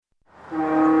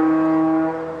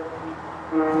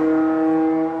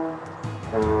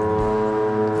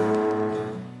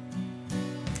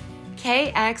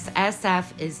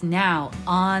KXSF is now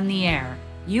on the air.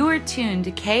 You are tuned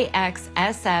to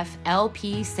KXSF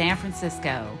LP San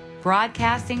Francisco,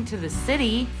 broadcasting to the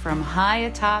city from high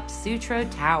atop Sutro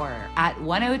Tower at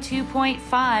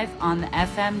 102.5 on the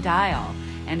FM dial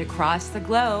and across the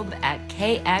globe at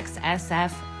kxsf.fm.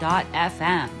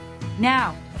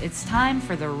 Now, it's time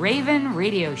for the Ravin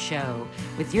Radio Show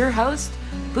with your host,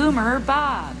 Boomer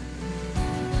Bob.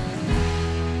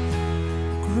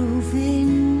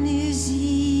 Grooving is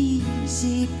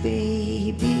easy,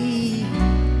 baby,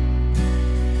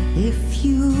 if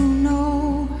you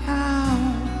know how.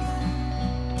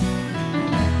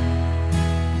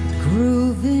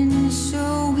 Grooving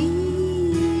so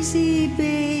easy,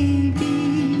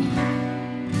 baby,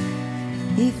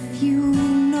 if you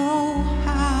know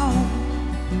how.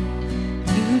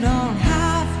 You don't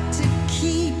have to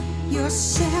keep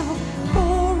yourself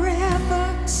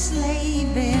forever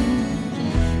slaving.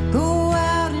 Go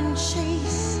out and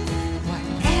chase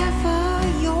whatever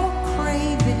you're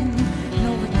craving.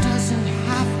 No, it doesn't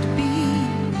have to be.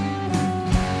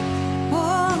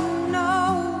 Oh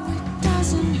no, it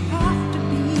doesn't have to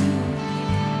be.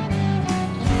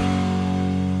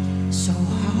 So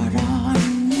hard on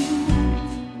you.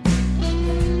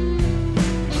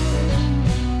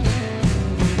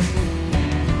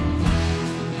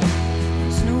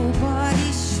 There's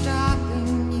nobody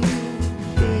stopping you,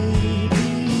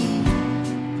 baby.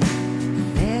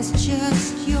 There's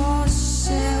just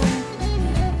yourself.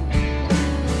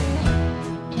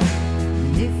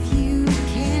 And if you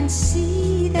can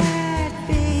see that,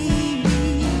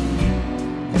 baby,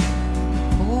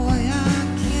 boy, I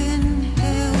can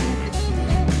help.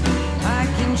 I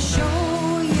can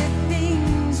show you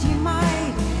things you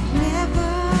might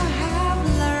never have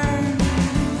learned.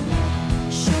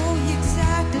 Show you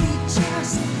exactly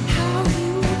just how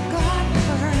you got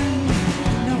burned.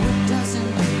 No, it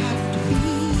doesn't have to be.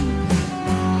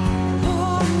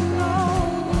 Oh no,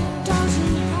 it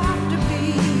doesn't have to be.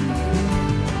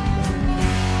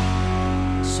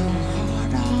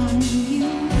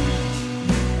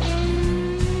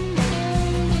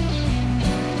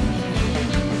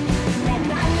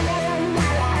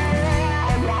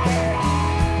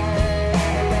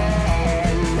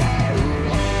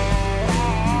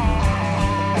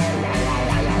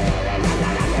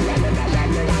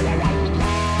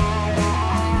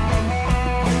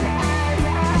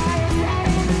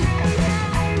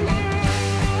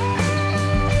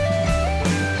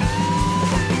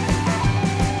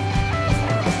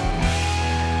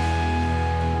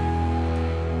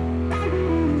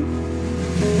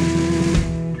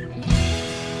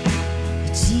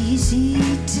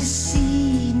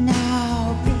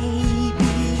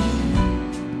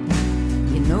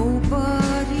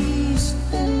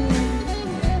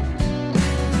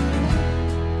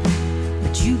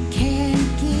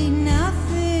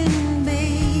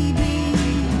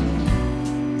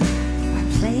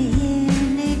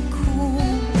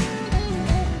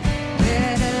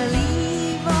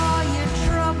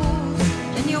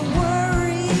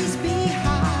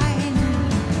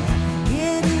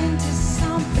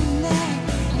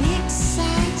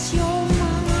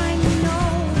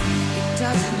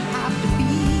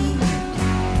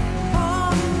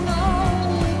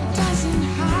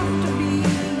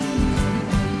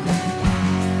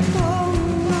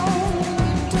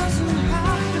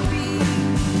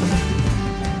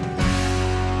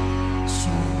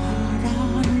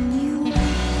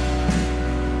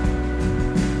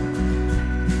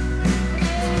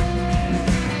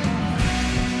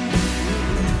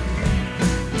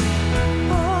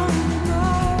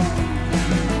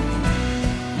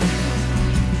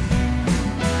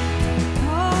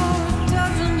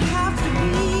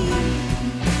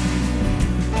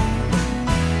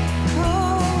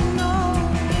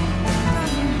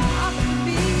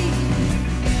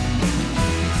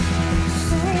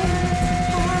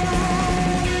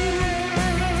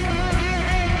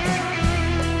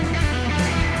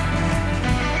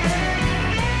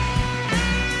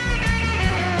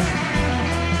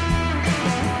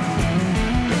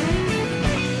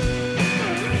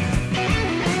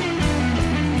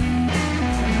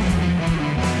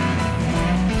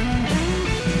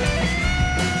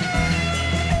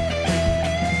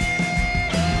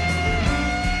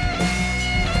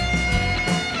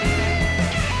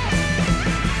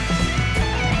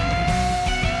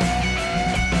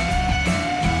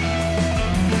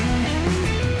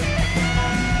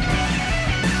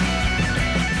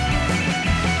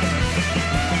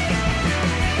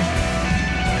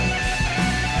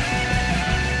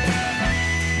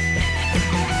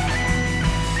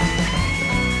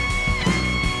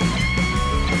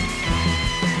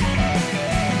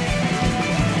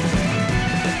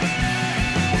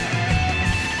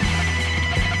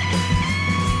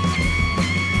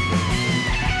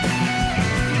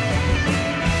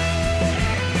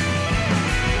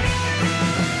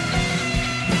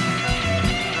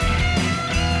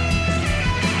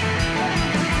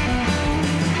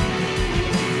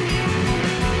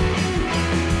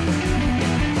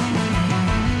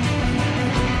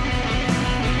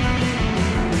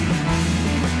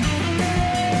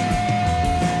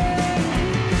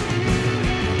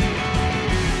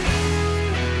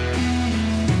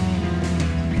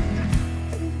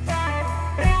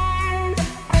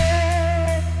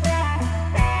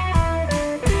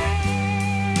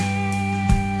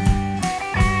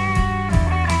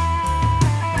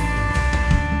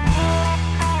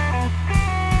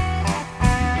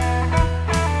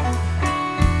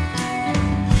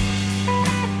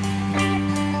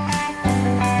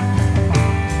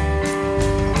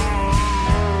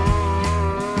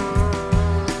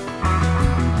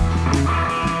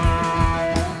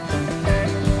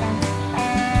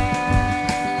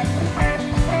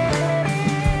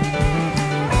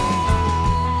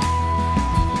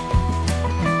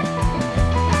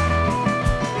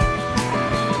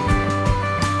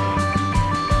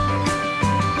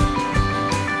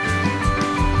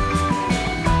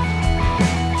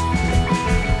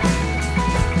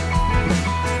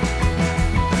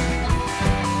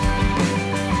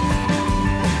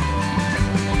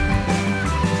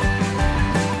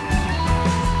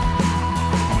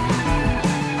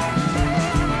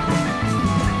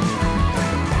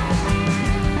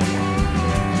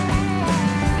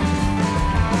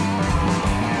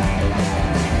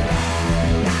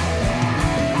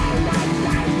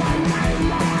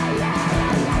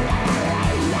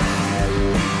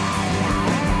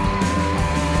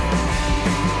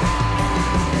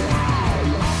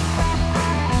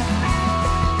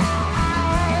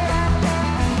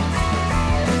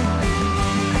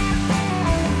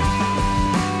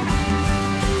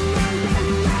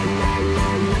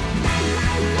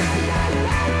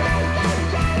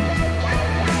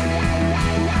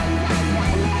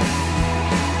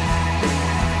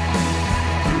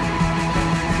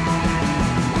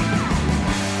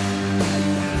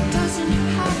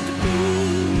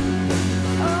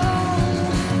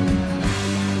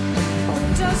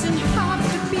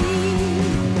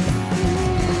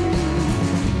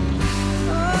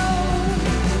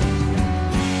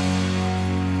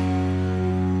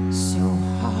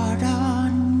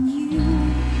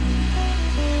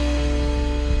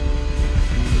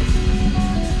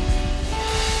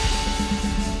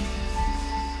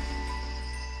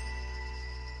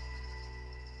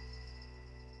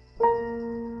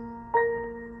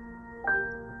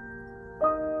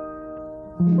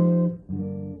 I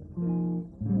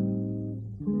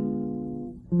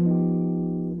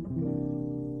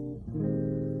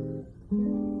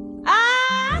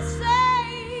say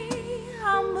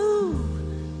I'll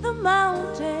move the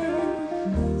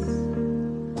mountains,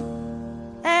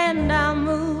 and I'll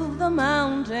move the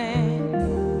mountains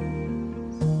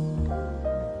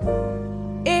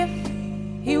if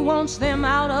he wants them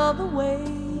out of the way.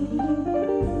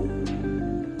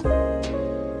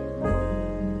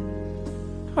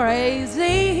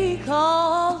 Crazy he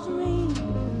calls me.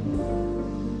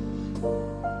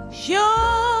 Sure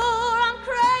I'm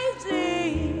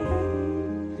crazy,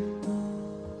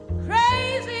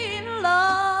 crazy in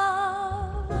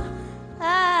love,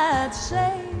 I'd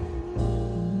say.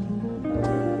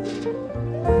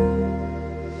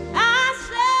 I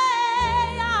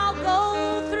say I'll go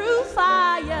through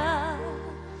fire,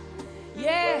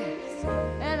 yes,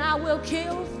 and I will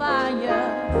kill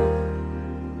fire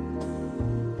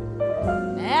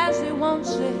as he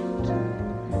wants it,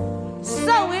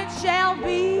 so it shall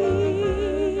be.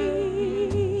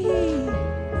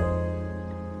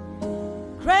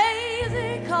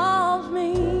 Crazy calls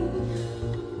me.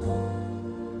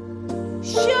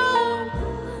 Sure,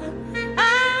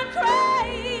 I'm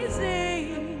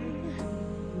crazy,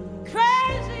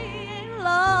 crazy in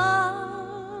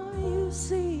love, you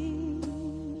see.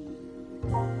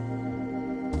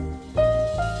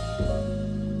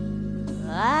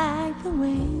 Like the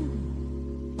wind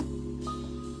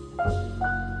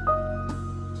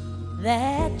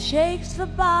that shakes the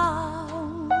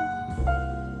bough,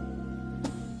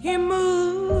 he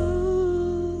moves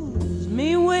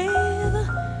me with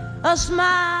a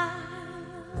smile.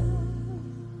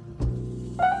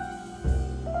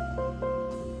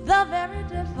 The very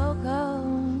difficult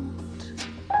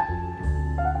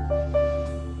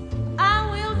I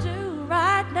will do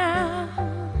right now.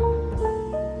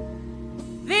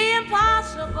 The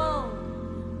impossible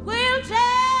will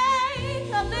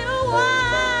take a little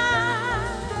while,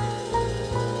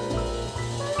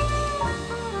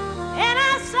 and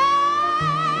I say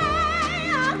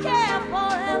I'll care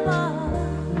forever,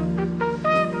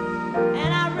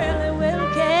 and I really will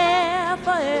care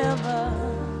forever,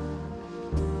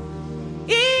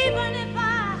 even if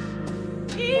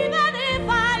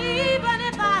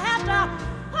I have to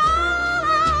fall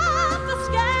off the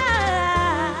sky.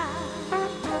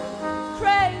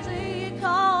 Crazy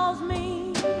calls me.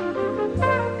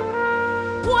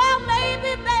 Well, maybe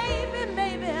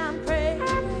I'm crazy.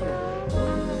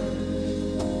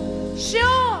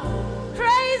 Sure,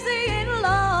 crazy in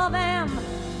love am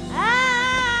I.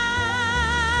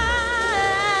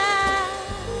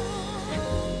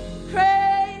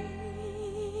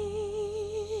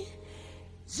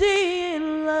 Crazy in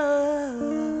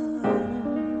love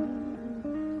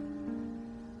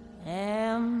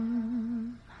am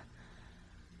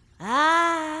I.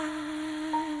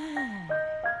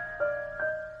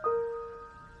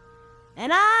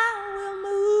 And I will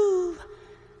move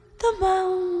the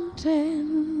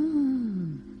mountains.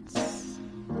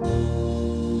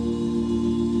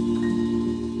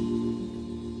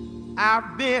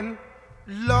 I've been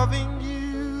loving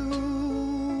you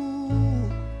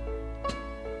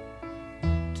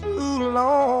too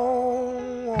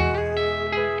long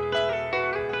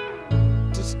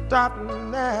to stop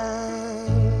now.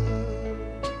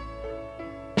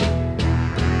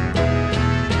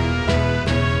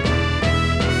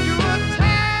 You're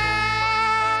tired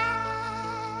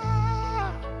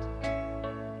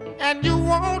and you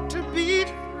want to be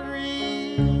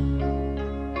free.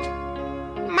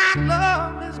 My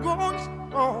love is growing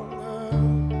stronger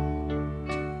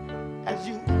as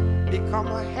you become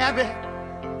a habit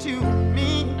to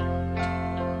me.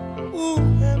 Ooh,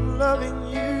 I'm loving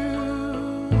you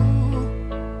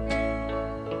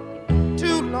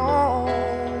too long.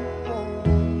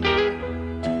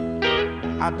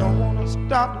 I don't want to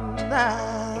stop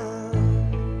now.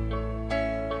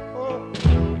 Oh.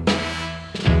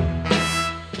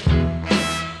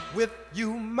 With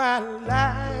you, my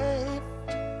life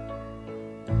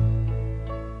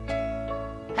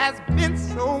has been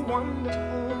so wonderful.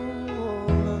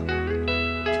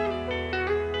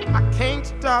 I can't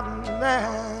stop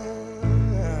now.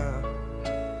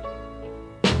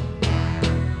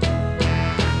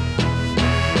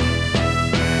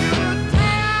 You're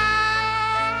tired,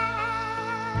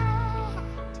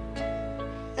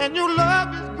 and your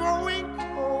love is growing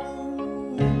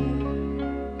cold.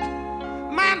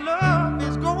 My love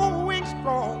is growing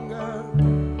stronger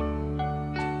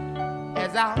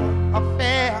as our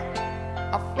affair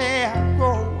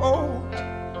grows old.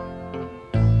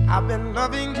 I've been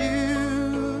loving you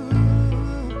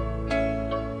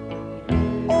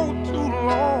oh too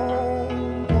long.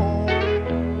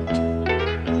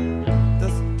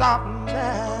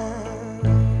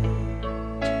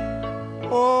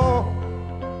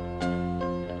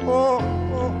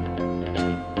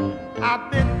 I've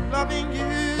been loving you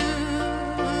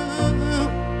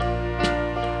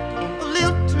a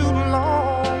little too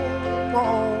long.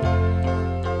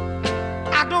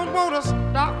 I don't want to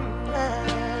stop now.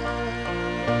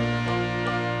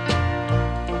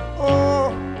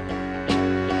 Oh,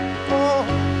 oh,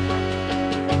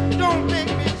 don't make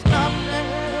me stop now.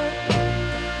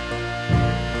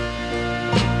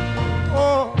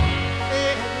 Oh,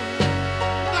 hey,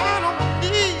 down on my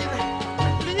knees,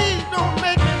 please don't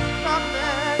make me stop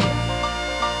now.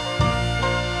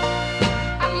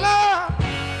 I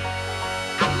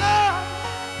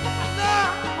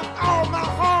love with all my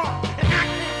heart, and I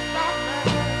can't stop now.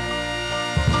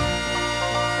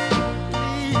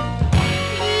 Please,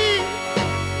 please,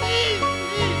 please,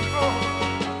 please, oh,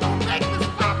 don't make me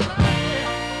stop now.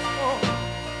 Oh,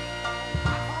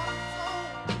 my heart and soul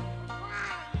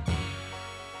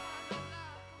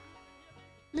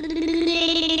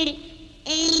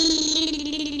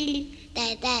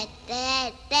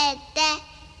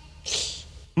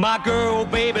My girl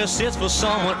baby sits for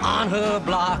someone on her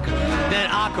block. Then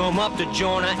I come up to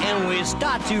join her and we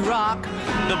start to rock.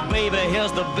 The baby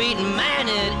hears the beat, man,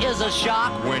 it is a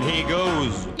shock when he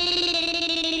goes.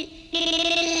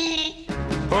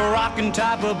 A rockin'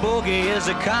 type of boogie is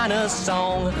the kind of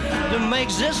song that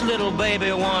makes this little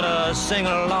baby wanna sing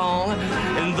along.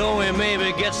 And though he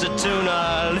maybe gets the tune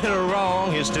a little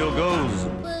wrong, he still goes.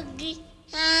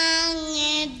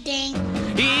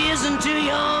 He isn't too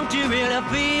young to really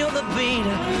feel the beat.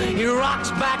 He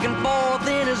rocks back and forth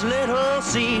in his little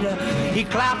seat. He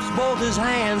claps both his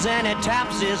hands and he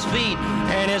taps his feet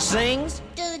and he sings.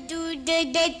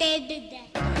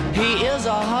 He is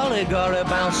a holly-golly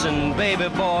bouncing baby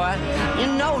boy. You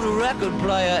know the record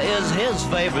player is his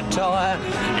favorite toy.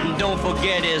 And don't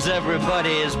forget he's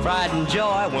everybody's pride and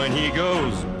joy when he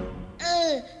goes.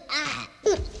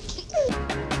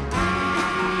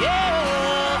 Yeah.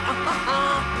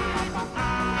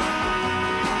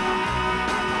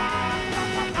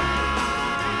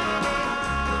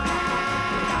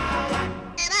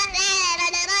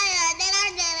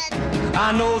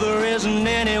 I know there isn't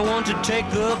anyone to take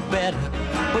the bet,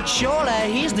 but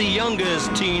surely he's the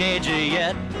youngest teenager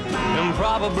yet, and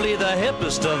probably the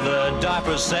hippest of the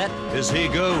diaper set as he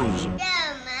goes.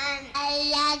 Yeah, man, I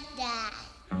like that.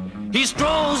 He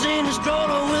strolls in his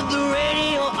stroller with the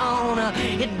radio on.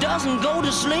 It doesn't go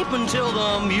to sleep until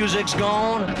the music's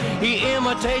gone. He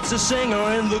imitates the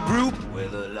singer in the group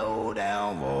with a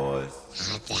low-down voice.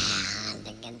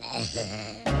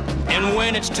 And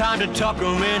when it's time to tuck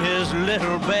him in his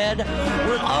little bed,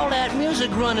 with all that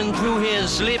music running through his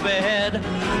sleepy head,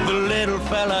 the little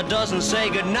fella doesn't say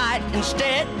goodnight.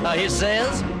 Instead, he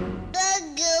says,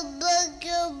 Boogie,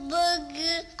 boogie,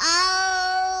 boogie,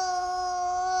 all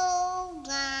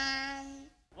gone.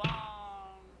 1,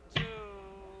 2,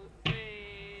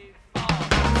 3, 4.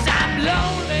 'Cause I'm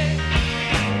lonely,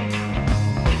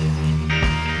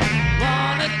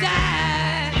 wanna die.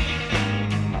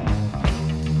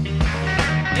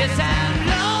 Yes, I'm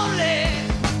lonely,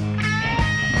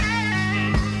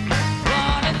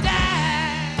 wanna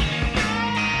die.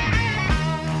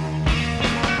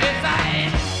 If I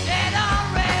ain't dead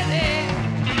already,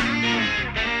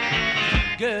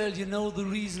 girl, you know the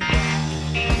reason why.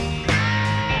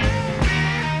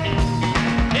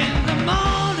 In the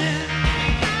morning,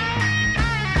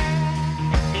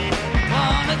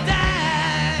 wanna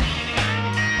die.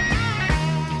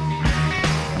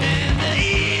 In the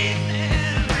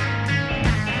evening,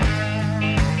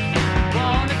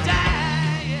 wanna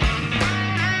die.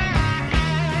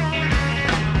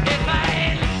 If I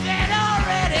ain't dead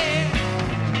already,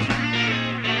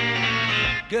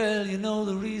 girl, you know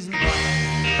the reason why.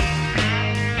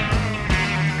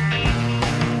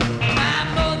 My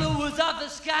mother was of the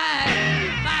sky,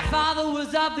 my father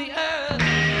was of the earth,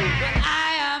 but I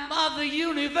am of the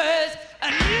universe,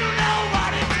 and you know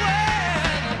what it's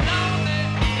worth. I'm lonely,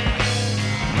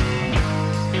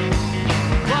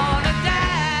 wanna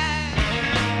die.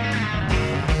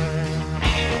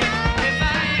 If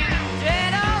I ain't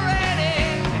dead already,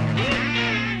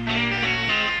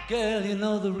 girl, you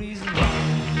know the reason why.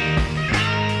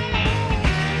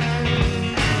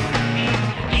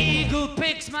 Eagle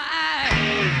picks my eye,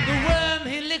 the worm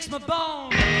he licks my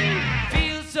bone.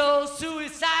 Feels so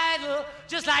suicidal,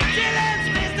 just like Dylan's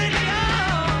Mr.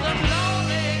 Jones. I'm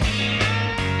lonely,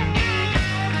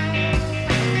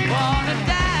 wanna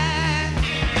die.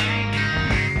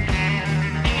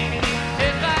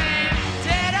 If I ain't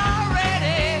dead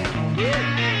already,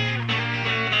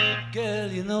 girl,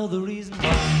 you know the reason why.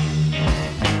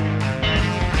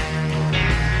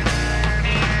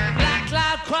 Black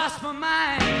cloud crossed my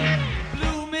mind,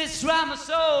 blue mist round my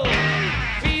soul.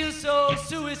 Feels so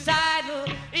suicidal,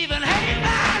 even hate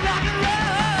my rock and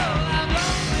roll. I'm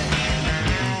lonely.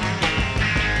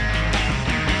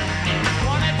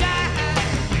 Wanna die.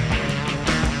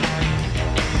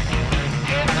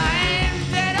 If I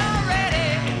ain't dead already.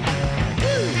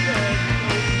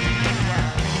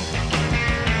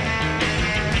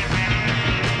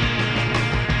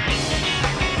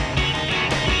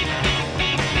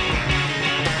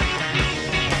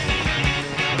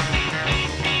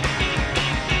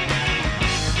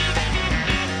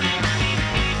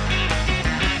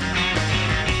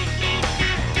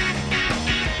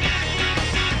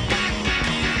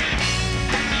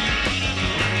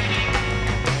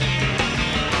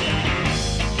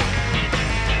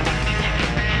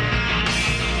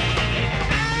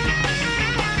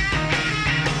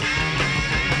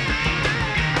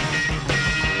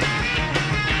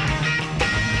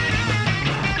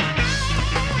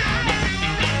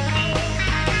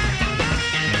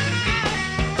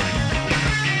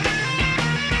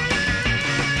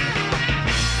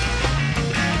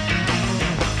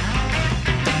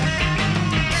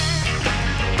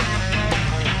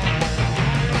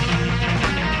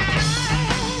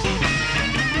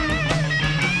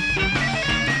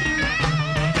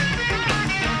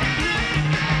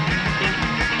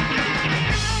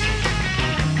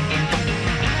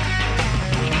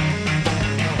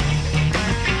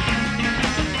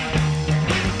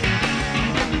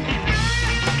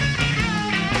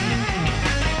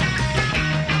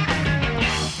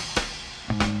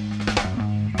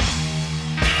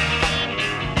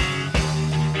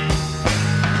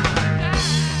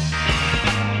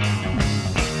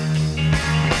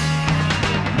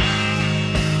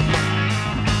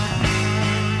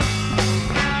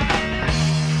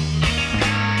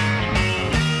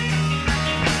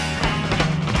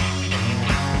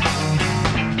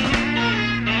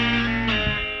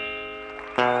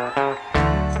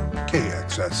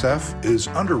 KXSF is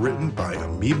underwritten by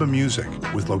Amoeba Music,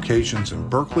 with locations in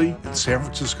Berkeley, in San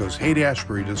Francisco's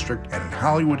Haight-Ashbury District, and in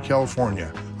Hollywood,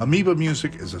 California. Amoeba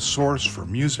Music is a source for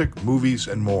music, movies,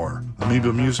 and more.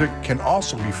 Amoeba Music can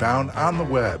also be found on the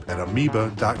web at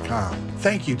amoeba.com.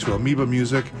 Thank you to Amoeba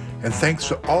Music, and thanks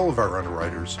to all of our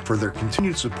underwriters for their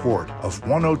continued support of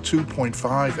 102.5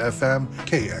 FM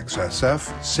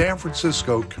KXSF San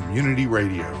Francisco Community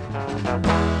Radio.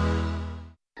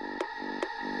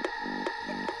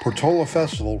 Portola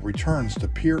Festival returns to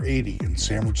Pier 80 in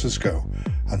San Francisco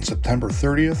on September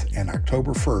 30th and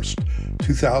October 1st,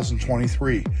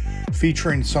 2023,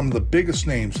 featuring some of the biggest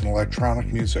names in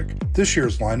electronic music. This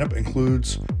year's lineup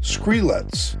includes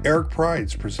Skrillex, Eric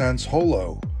Prides presents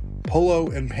Holo,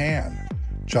 Polo and Pan,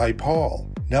 Jai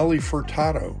Paul, Nelly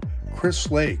Furtado,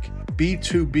 Chris Lake,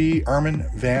 B2B Armin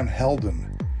Van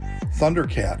Helden,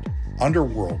 Thundercat,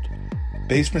 Underworld,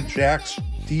 Basement Jack's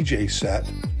DJ set,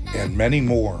 and many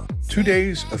more. 2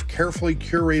 days of carefully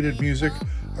curated music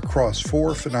across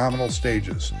 4 phenomenal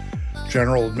stages.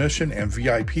 General admission and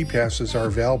VIP passes are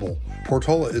available.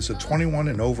 Portola is a 21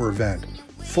 and over event.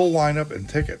 Full lineup and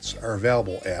tickets are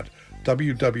available at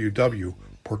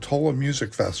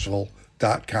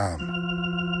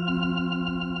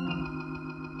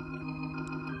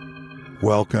www.portolamusicfestival.com.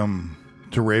 Welcome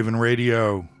to Ravin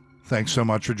Radio. Thanks so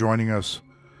much for joining us.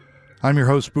 I'm your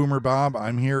host, Boomer Bob.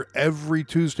 I'm here every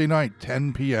Tuesday night,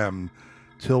 10 p.m.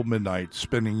 till midnight,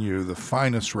 spinning you the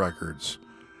finest records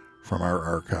from our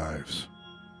archives.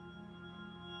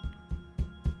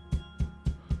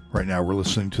 Right now, we're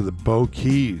listening to the Bo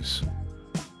Keys,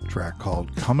 a track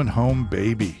called Comin' Home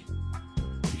Baby.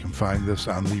 You can find this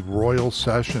on the Royal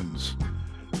Sessions,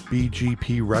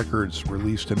 BGP Records,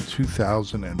 released in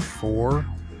 2004.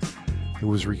 It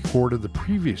was recorded the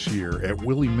previous year at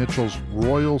Willie Mitchell's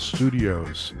Royal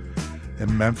Studios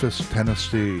in Memphis,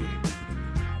 Tennessee,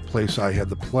 a place I had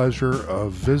the pleasure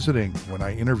of visiting when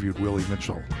I interviewed Willie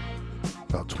Mitchell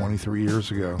about 23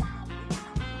 years ago.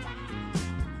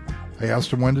 I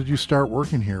asked him, when did you start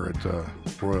working here at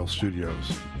Royal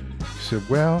Studios? He said,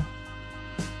 well,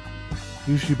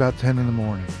 usually about 10 in the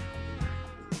morning.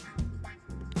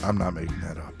 I'm not making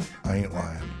that up. I ain't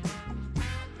lying.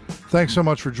 Thanks so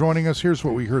much for joining us. Here's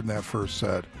what we heard in that first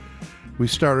set. We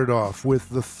started off with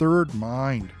The Third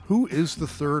Mind. Who is The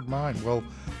Third Mind? Well,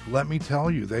 let me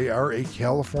tell you, they are a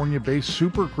California-based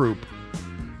supergroup,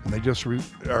 and they just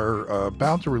are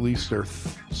about to release their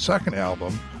second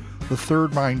album, The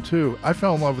Third Mind 2. I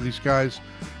fell in love with these guys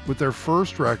with their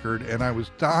first record, and I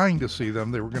was dying to see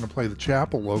them. They were going to play the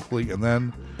Chapel locally, and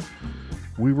then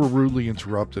we were rudely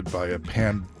interrupted by a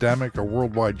pandemic, a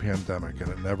worldwide pandemic, and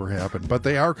it never happened. But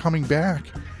they are coming back.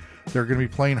 They're going to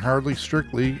be playing Hardly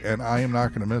Strictly, and I am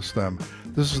not going to miss them.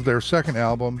 This is their second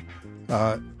album,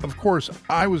 Of course,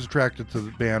 I was attracted to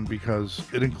the band because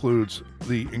it includes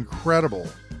the incredible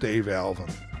Dave Alvin.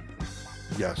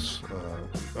 Yes,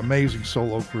 amazing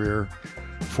solo career,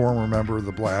 former member of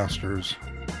the Blasters,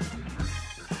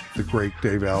 the great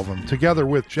Dave Alvin, together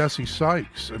with Jesse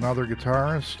Sykes, another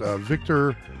guitarist,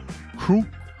 Victor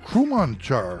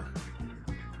Krumanacher,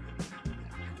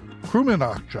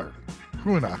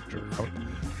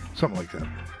 something like that.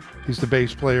 He's the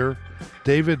bass player.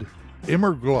 David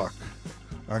Immergluck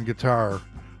on guitar,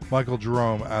 Michael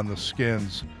Jerome on the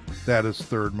Skins. That is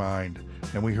Third Mind.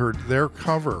 And we heard their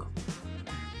cover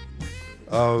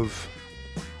of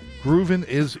Groovin'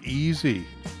 Is Easy,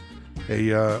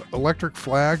 a Electric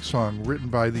Flag song written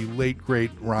by the late,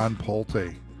 great Ron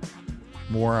Polte.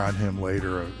 More on him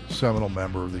later, a seminal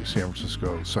member of the San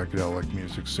Francisco psychedelic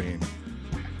music scene.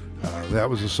 That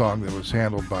was a song that was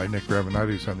handled by Nick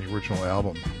Ravinides on the original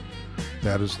album.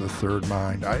 That is the Third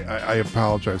Mind. I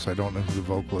apologize, I don't know who the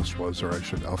vocalist was, or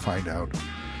I'll find out.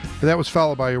 But that was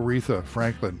followed by Aretha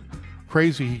Franklin.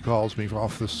 Crazy He Calls Me,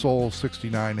 off the Soul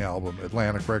 69 album,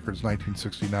 Atlantic Records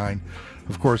 1969.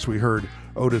 Of course, we heard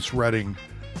Otis Redding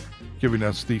giving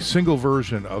us the single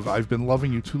version of I've Been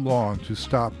Loving You Too Long to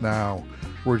Stop Now.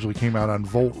 Originally came out on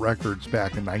Volt Records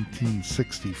back in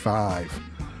 1965.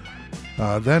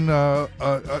 Then a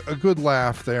good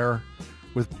laugh there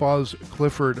with Buzz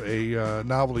Clifford, a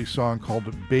novelty song called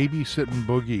Babysittin'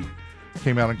 Boogie.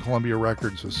 Came out on Columbia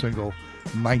Records, a single,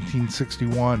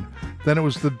 1961. Then it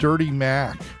was the Dirty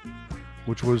Mac,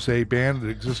 which was a band that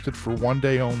existed for one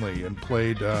day only and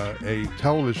played a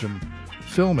television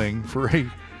filming for a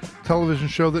television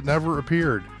show that never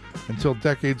appeared until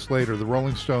decades later. The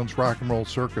Rolling Stones Rock and Roll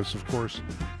Circus, of course,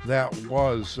 that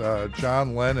was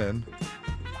John Lennon,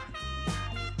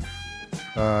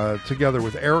 together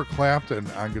with Eric Clapton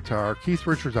on guitar, Keith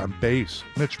Richards on bass,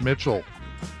 Mitch Mitchell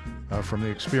from The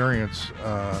Experience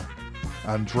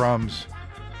on drums,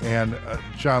 and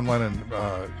John Lennon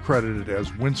credited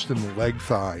as Winston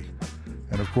Legthigh.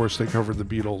 And of course, they covered the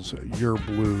Beatles' Your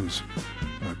Blues,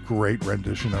 a great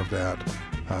rendition of that.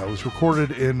 It was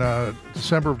recorded in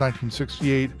December of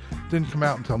 1968, didn't come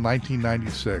out until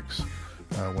 1996,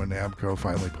 when ABKCO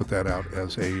finally put that out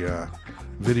as a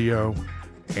video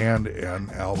and an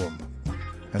album.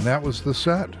 And that was the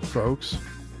set, folks.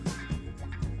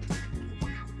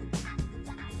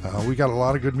 We got a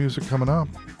lot of good music coming up.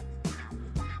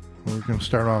 We're going to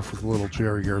start off with a little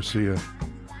Jerry Garcia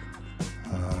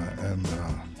and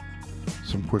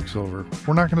some Quicksilver.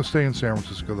 We're not going to stay in San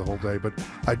Francisco the whole day, but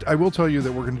I will tell you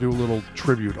that we're going to do a little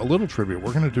tribute.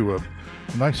 We're going to do a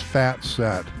nice fat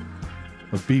set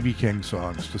of B.B. King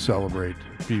songs to celebrate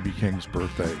B.B. King's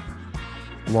birthday.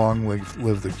 Long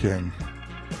live the King.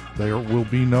 There will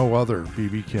be no other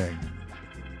B.B. King.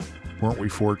 Weren't we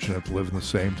fortunate to live in the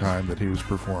same time that he was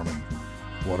performing?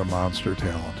 What a monster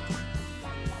talent.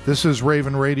 This is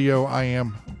Raven Radio. I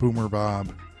am Boomer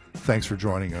Bob. Thanks for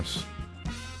joining us.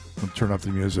 Let's turn up the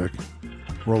music.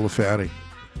 Roll a fatty.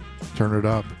 Turn it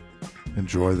up.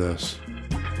 Enjoy this.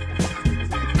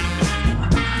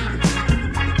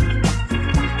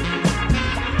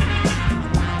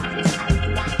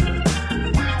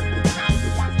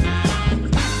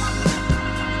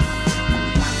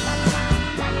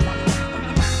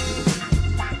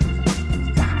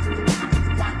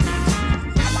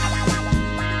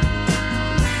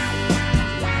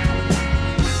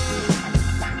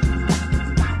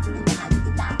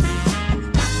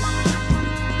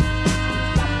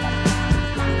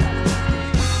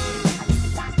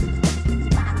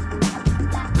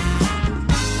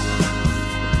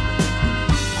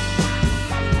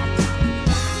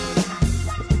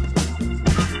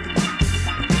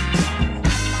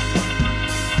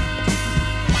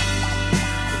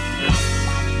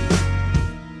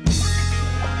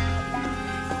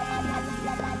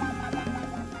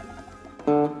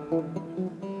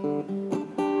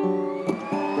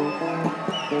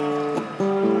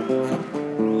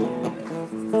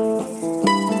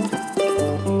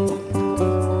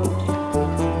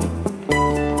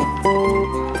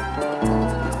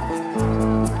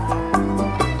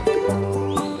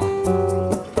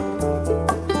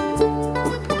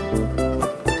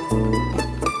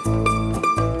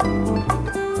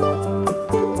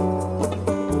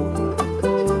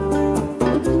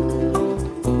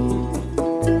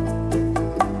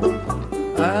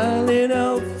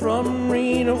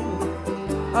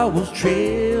 was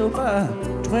trailed by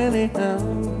 20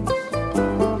 hounds.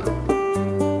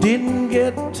 Didn't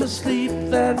get to sleep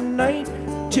that night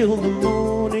till the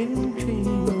morning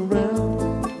came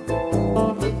around.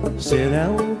 Said I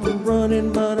won't be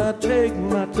running, but I take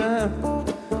my time.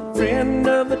 Friend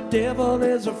of the devil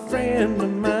is a friend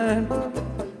of mine.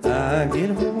 I get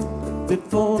home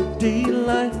before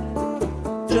daylight,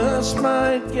 just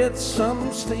might get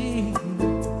some sleep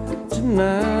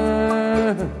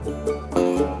tonight.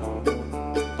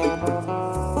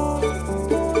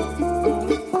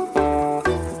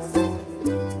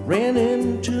 Ran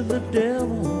into the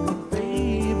devil,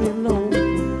 baby, loan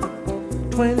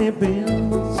 20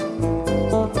 bills.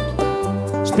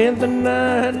 Spent the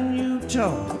night in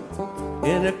Utah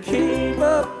in a cave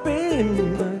up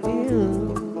in the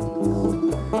hills.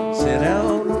 Set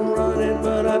out running,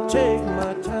 but I take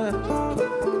my time.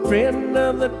 Friend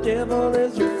of the devil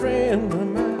is a friend of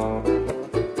mine.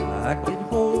 I get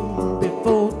home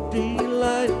before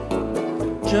daylight,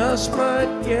 just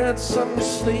might get some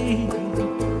sleep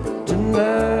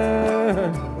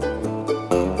tonight.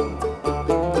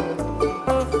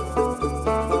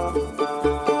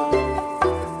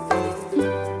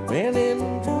 Ran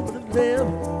into the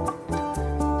devil,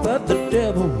 but the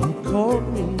devil caught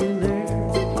me there.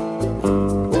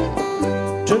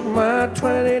 Took my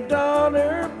 $20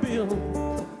 bill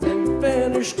and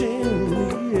vanished in the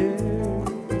air.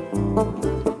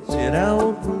 Set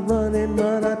out running,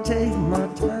 but I take my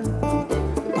time.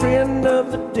 Friend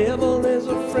of the devil is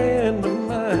a friend of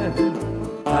mine.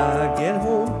 I get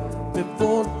home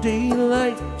before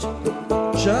daylight,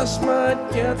 just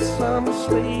might get some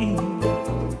sleep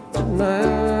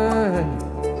tonight.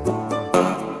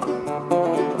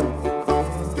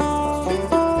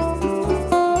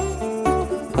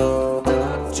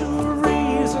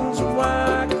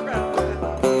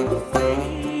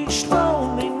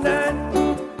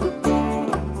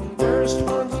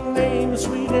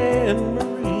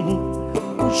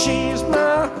 She's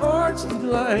my heart's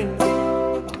delight.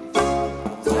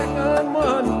 Second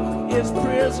one is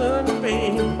prison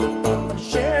babe. The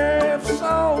sheriff's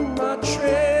on my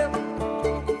trail,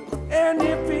 and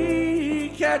if he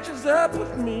catches up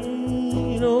with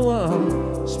me, you know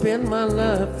I'll spend my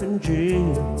life in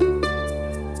jail.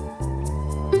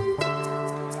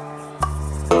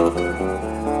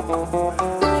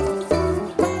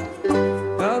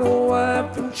 Got a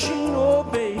wife in Chino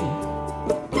Bay,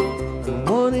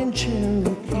 one in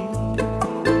Cherokee.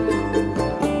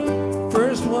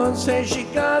 First one says she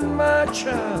got my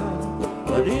child,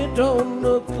 but it don't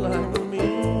look like me.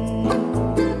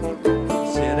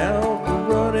 Set out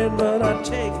running, but I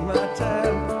take my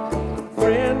time.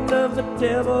 Friend of the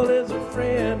devil is a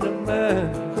friend of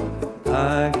mine.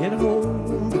 I get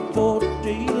home before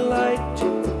daylight,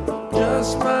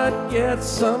 just might get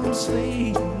some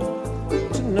sleep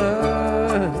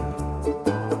tonight.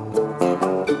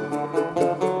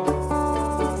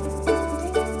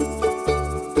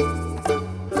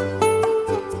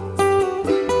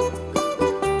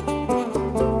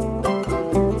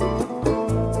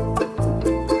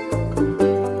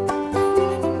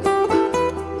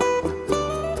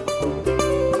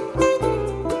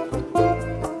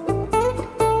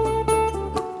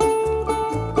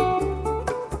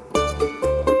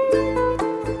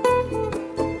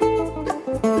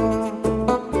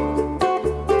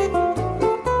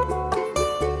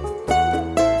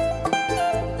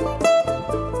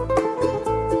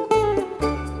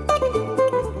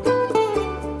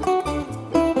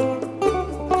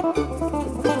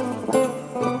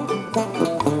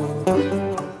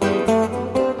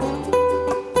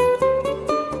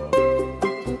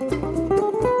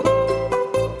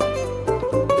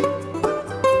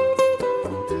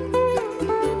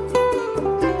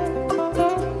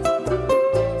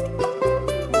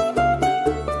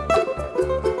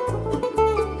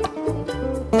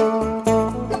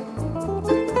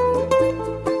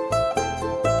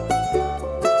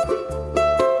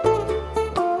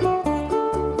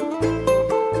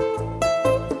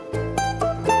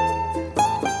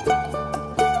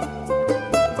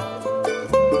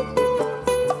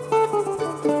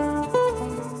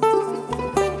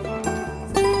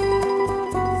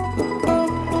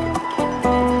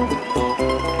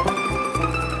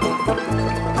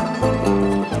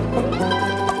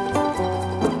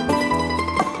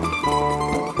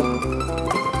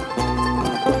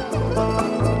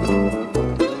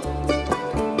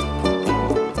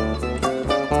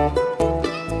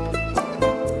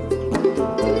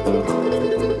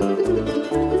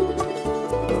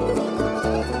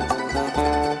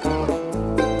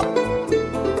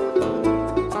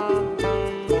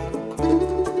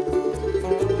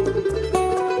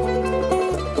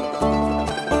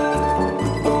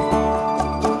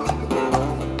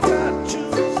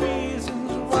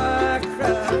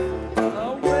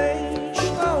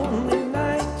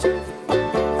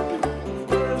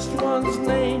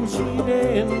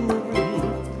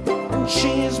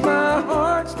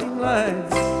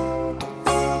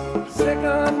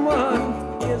 second one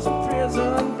is a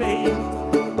prison babe.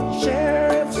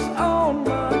 Sheriff's on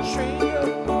my trail,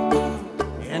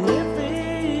 and if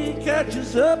he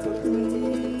catches up with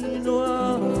me, you know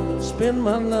I'll spend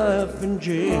my life in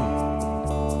jail.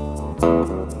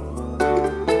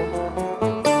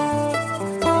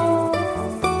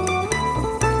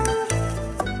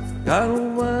 Got a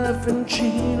wife in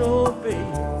Chino Bay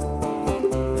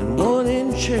and one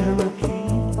in Cherokee.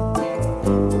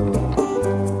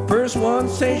 First one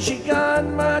say she got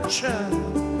my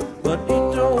child, but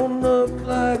it don't look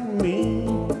like me.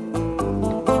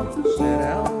 Said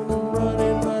out and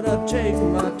running, but I take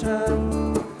my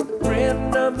time.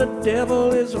 Friend of the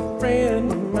devil is a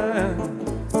friend of mine.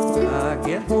 I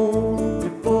get home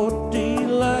before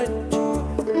daylight,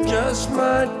 just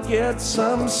might get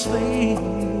some sleep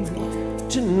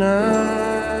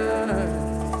tonight.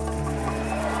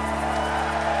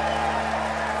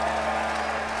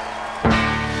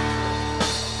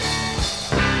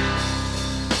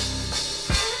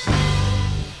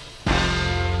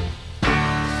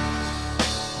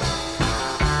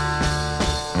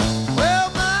 Well,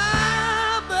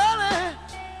 my belly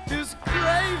is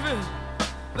craving.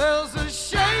 There's a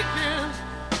shaking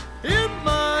in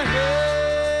my head.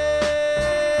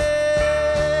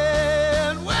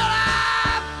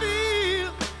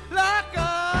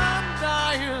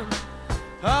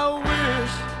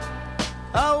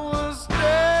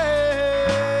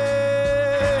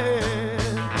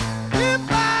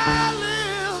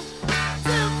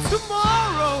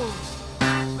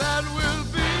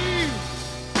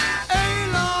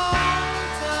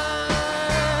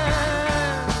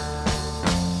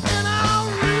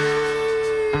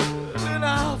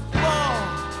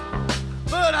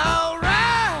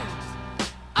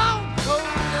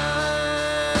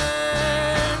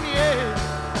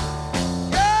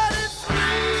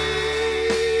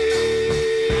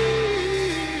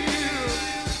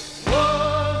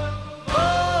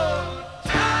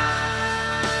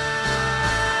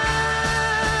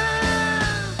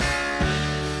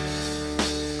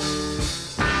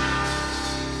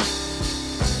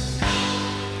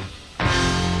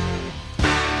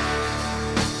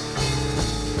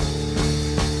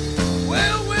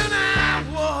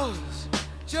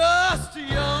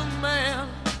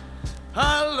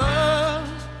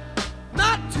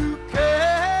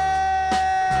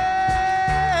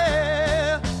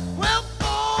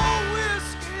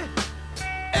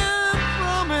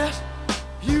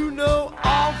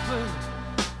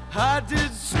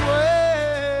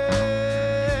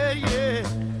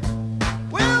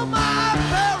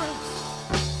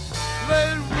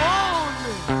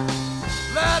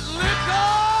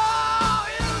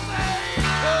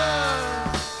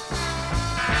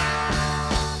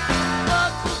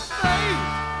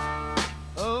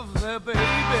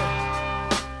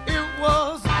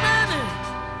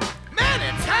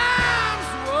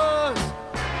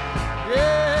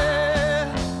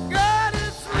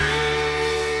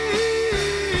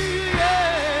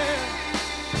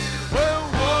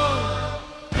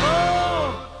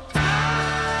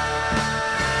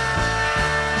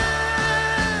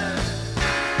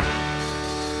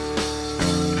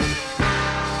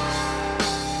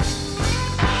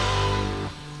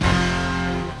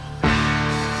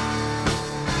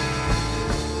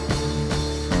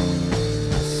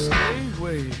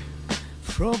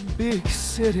 Big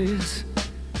cities,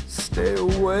 stay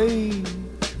away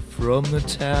from the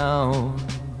town.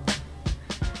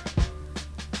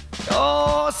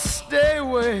 Oh, stay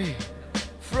away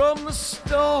from the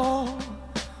store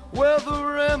where the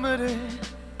remedy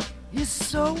is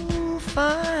so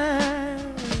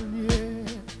fine, yeah.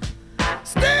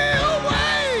 Stay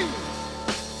away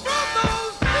from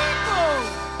those people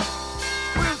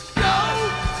with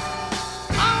gold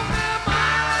on their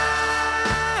mind.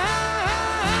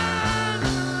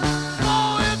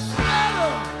 Oh, it's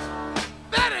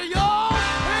better your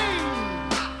pain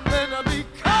than to be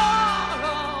caught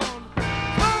on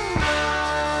cold line.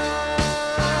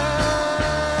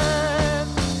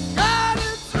 God,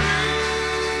 it's real.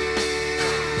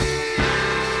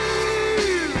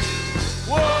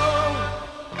 Whoa,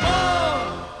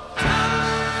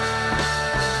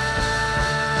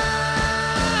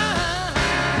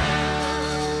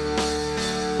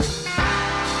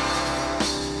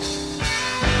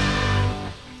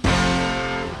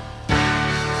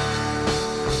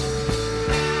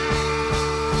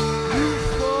 you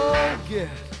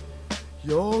forget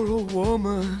you're a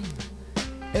woman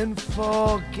and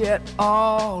forget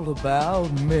all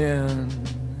about men.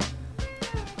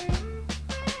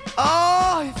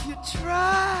 Oh, if you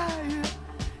try it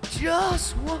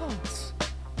just once,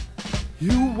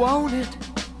 you want it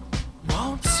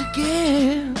once again.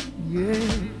 again, yeah.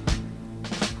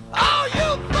 Oh,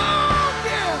 you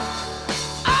forget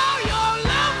all your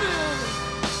loving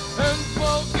and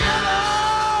forget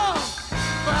all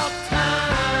about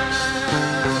time.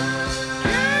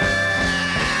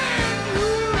 Yeah, you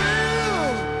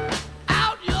live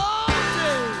out your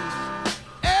days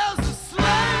as a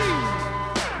slave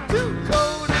to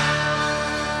go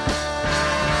down.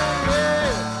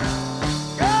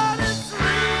 Yeah. God is sweet,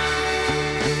 whoa, whoa, time.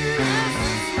 God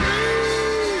is sweet,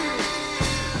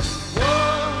 whoa,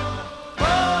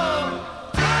 whoa,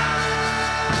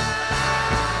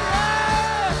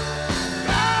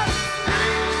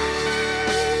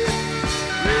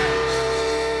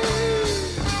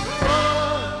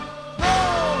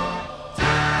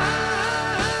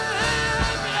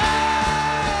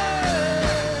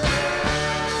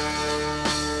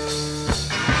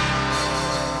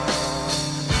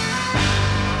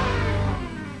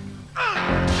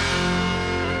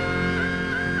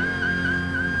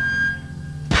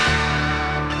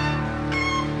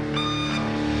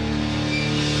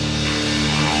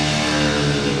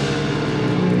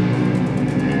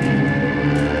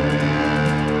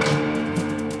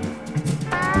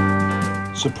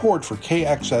 Support for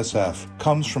KXSF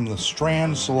comes from the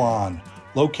Strand Salon,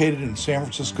 located in San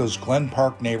Francisco's Glen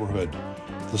Park neighborhood.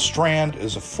 The Strand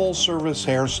is a full-service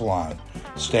hair salon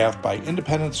staffed by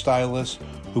independent stylists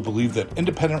who believe that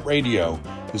independent radio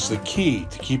is the key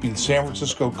to keeping San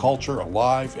Francisco culture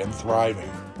alive and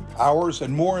thriving. Hours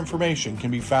and more information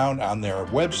can be found on their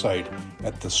website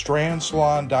at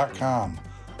thestrandsalon.com.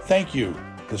 Thank you,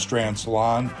 The Strand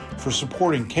Salon, for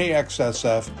supporting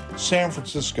KXSF San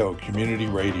Francisco Community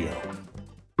Radio.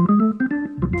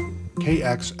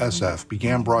 KXSF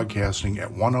began broadcasting at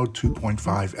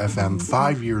 102.5 FM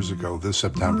 5 years ago this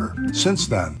September. Since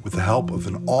then, with the help of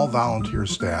an all-volunteer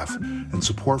staff and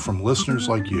support from listeners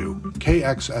like you,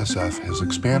 KXSF has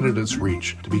expanded its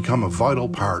reach to become a vital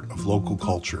part of local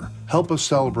culture. Help us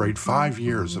celebrate 5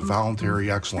 years of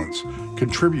voluntary excellence.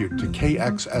 Contribute to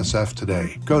KXSF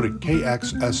today. Go to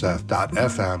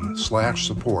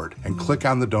kxsf.fm/support and click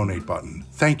on the donate button.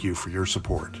 Thank you for your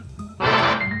support.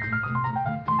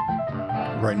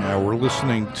 Right now we're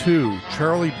listening to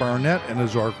Charlie Barnett and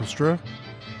his orchestra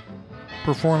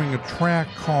performing a track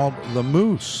called The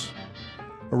Moose,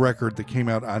 a record that came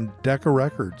out on Decca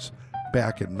Records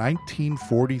back in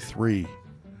 1943.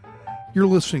 You're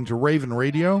listening to Ravin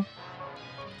Radio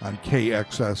on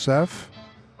KXSF,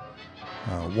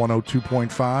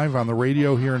 102.5 on the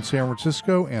radio here in San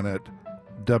Francisco and at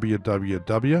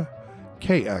www.kxsf.fm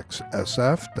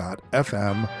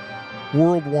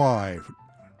worldwide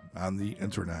on the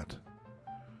internet.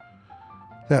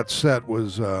 That set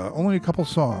was only a couple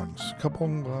songs, a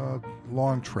couple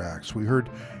long tracks. We heard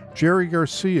Jerry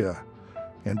Garcia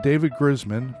and David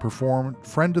Grisman perform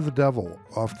Friend of the Devil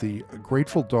off the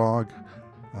Grateful Dog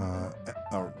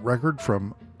record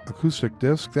from Acoustic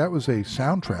Disc. That was a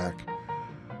soundtrack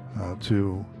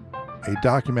to a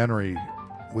documentary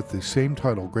with the same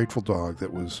title, Grateful Dog,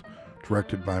 that was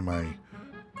directed by my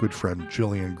good friend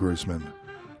Jillian Grisman,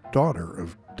 daughter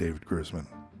of David Grisman.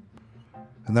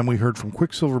 And then we heard from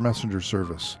Quicksilver Messenger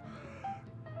Service,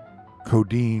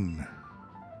 Codeine,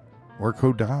 or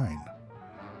Codine.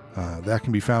 That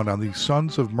can be found on the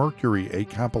Sons of Mercury, a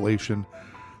compilation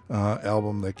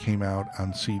album that came out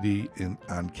on CD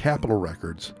on Capitol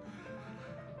Records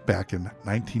back in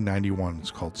 1991.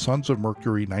 It's called Sons of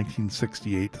Mercury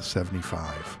 1968 to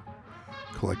 75,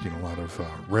 collecting a lot of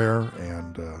rare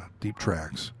and deep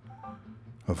tracks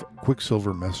of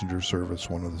Quicksilver Messenger Service,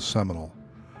 one of the seminal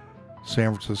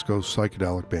San Francisco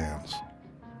psychedelic bands.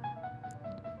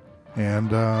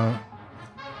 And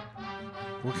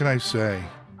what can I say?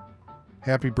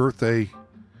 Happy birthday,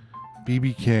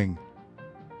 B.B. King.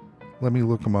 Let me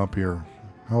look him up here.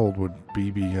 How old would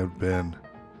B.B. have been?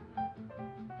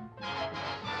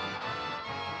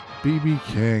 B.B.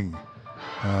 King.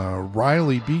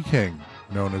 Riley B. King,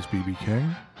 known as B.B.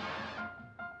 King.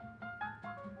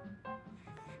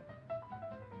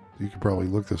 You could probably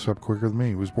look this up quicker than me.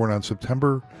 He was born on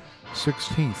September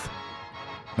 16th,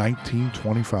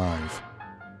 1925.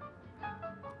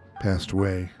 Passed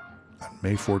away on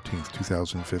May 14th,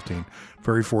 2015.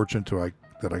 Very fortunate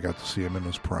that I got to see him in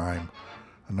his prime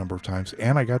a number of times,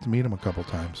 and I got to meet him a couple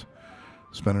times.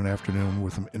 Spent an afternoon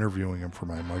with him interviewing him for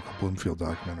my Michael Bloomfield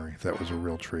documentary. That was a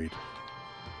real treat.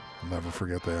 I'll never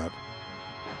forget that.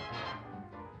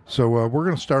 So we're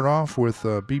going to start off with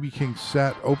B.B. King's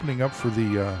set opening up for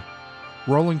the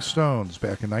Rolling Stones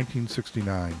back in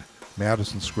 1969,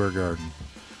 Madison Square Garden.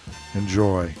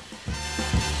 Enjoy.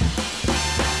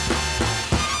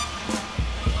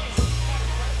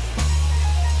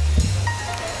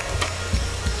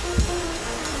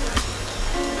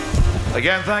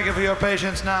 Again, thank you for your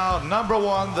patience. Now, number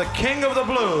one, the king of the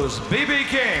blues, B.B.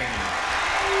 King.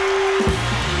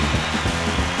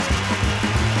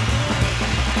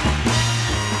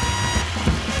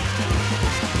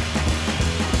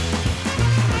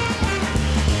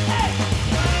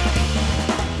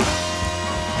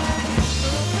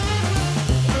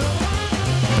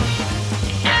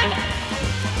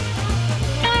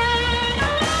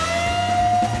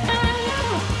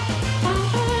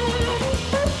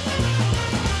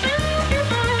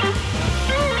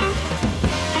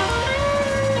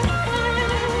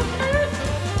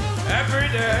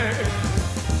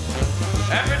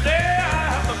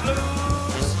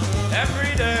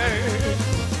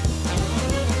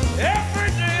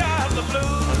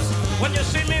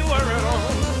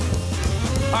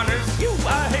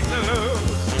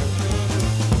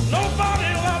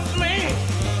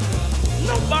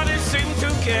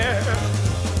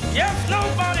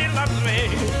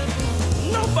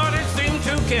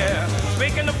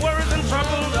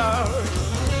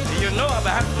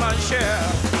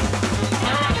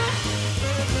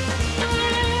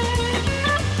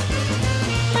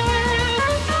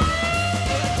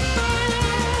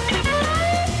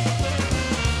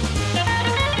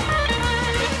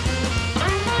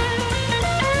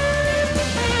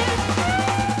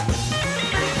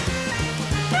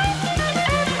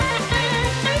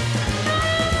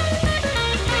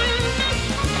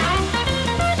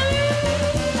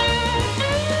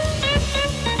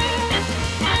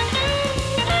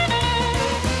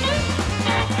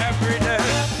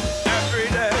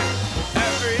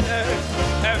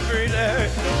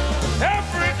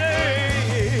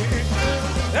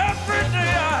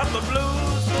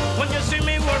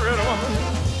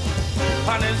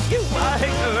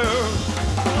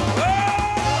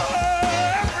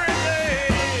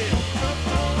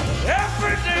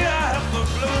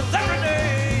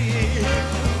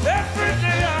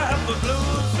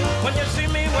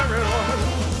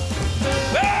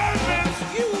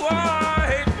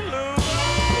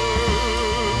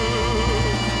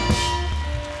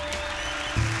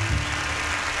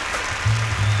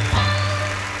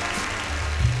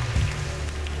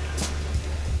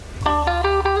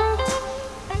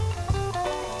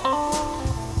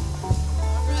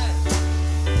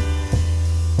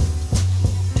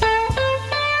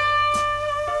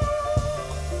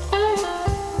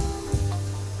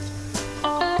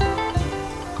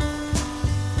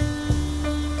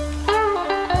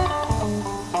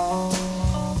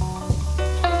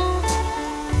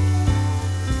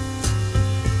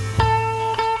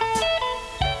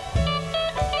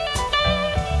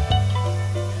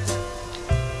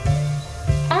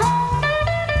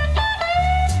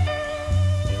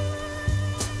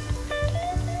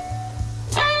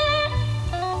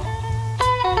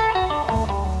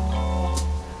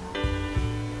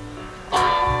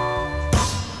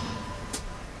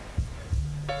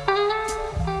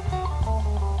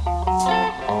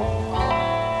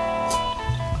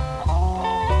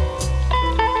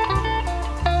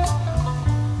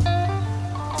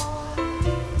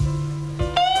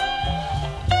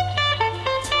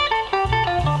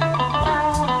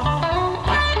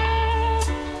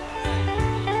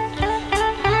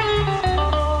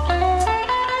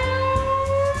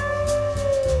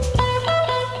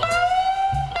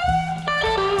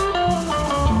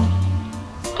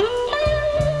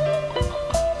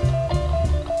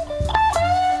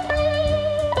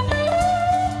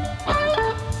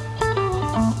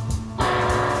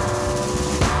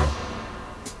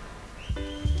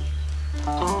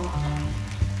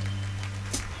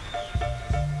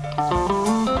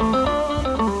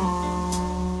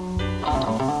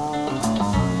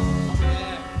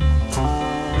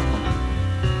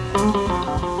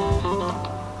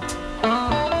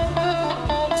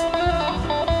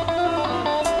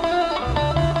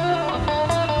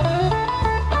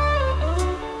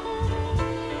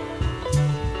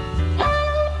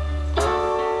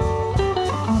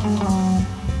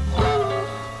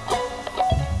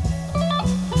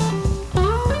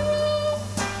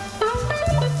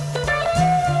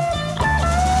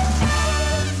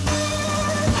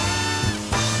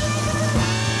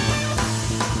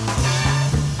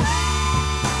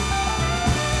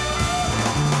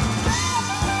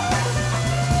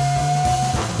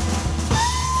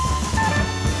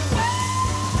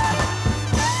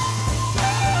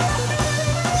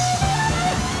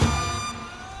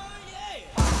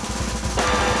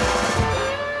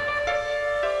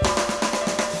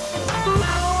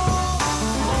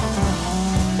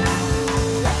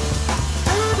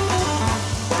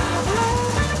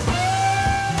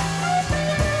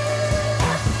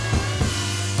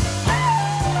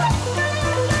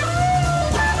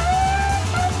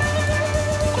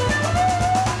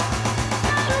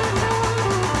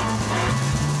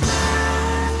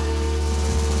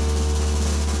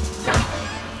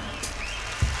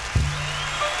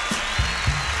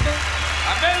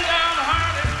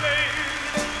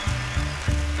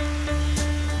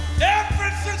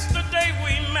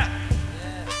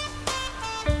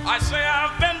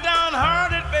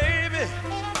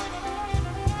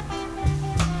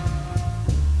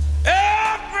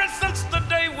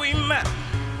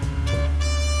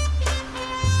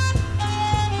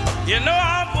 know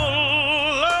our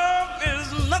love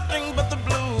is nothing but the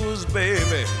blues,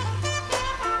 baby.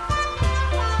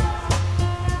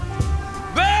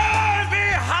 Baby,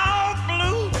 how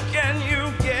blue can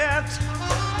you get?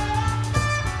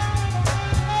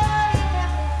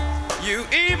 You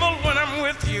evil when I'm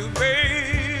with you,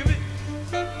 baby.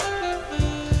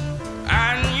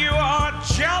 And you are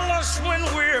jealous when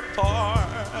we're apart.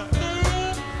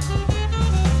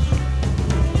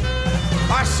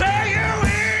 I say you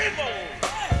evil.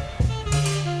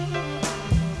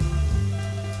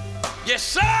 You're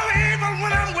so evil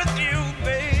when I'm with you,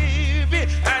 baby.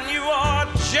 And you are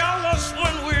jealous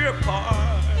when we're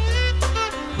apart.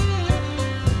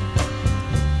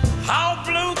 How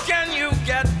blue can you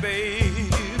get, baby?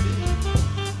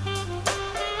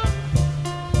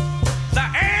 The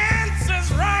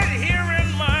answer's right here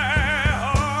in my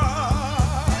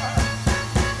heart.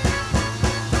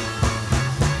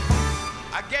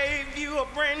 I gave you a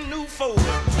brand new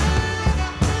folder,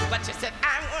 but you said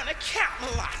I want to count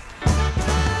a lot.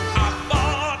 I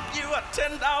bought you a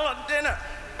 $10 dinner,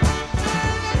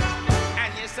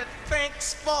 and you said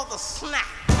thanks for the snack.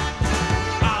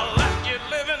 I let you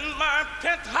live in my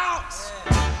penthouse.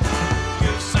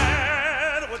 You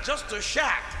said it was just a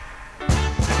shack.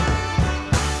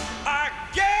 I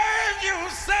gave you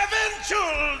 7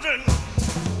 children,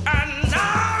 and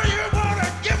now you want to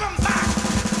give them back.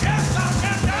 Yes, I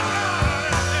can do it.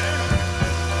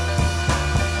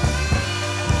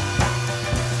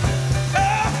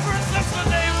 Ever since the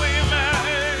day we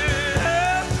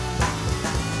met,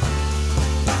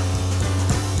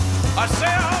 I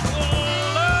say our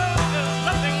love is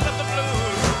nothing but the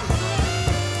blues.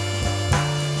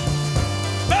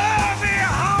 Baby,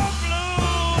 how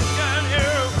blue can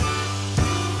you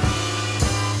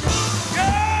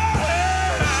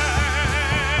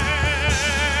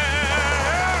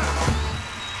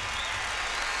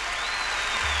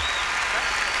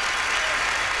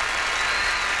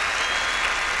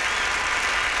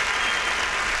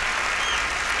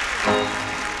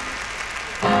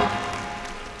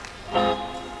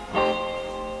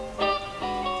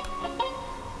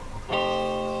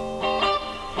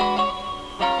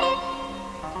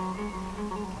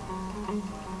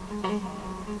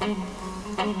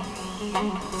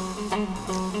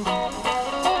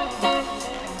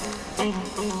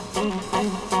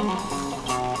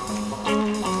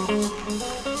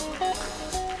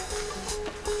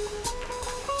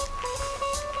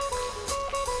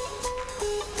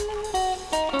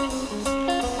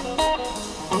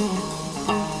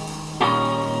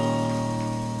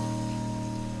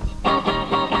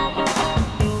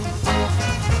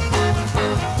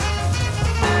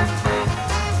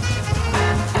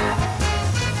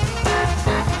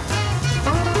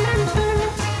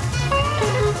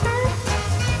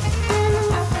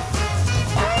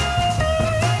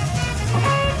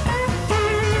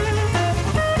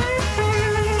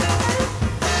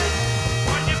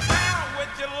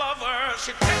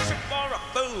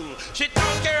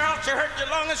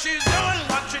she's doing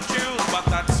what you choose, but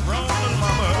that's wrong, little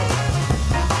mama.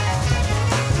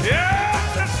 Yeah,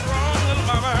 that's wrong, little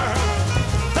mama.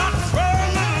 That's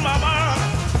wrong, little mama.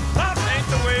 That ain't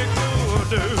the way to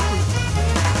do.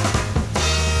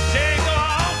 She go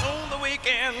out on the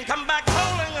weekend, come back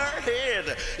holding her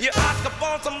head. You ask her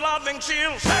for some loving,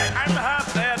 she'll say I'm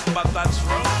half dead, but that's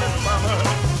wrong, little mama.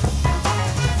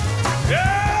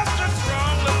 Yeah, that's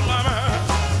wrong, little mama.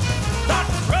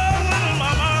 That's wrong, little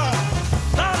mama.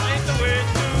 That ain't the way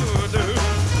to do.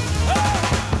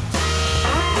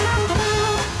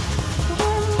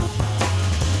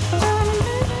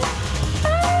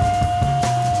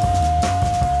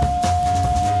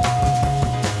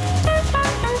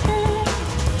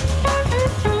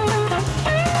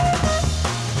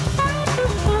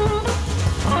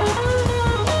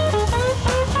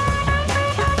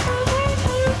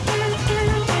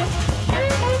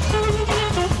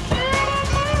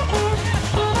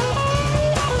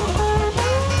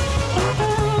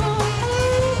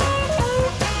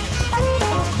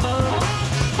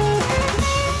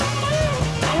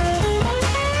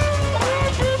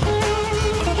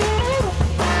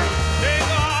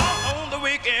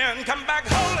 Come back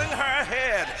holding her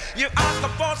head. You ask her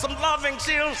for some loving,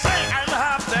 she'll say I'm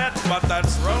half dead, but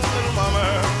that's wrong, little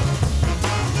mama.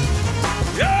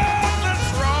 Yeah,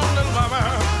 that's wrong, little mama.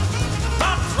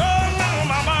 That's wrong, little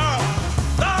mama.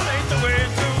 That ain't the way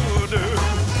to do.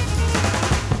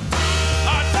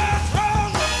 That's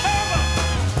wrong, little mama.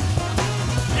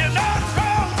 You know it's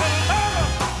wrong, little mama.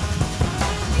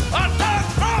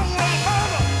 That's wrong, little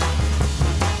mama.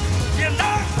 You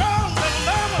know it's wrong, little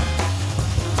mama.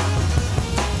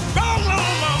 Wrong,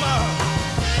 little mama.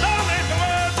 That ain't the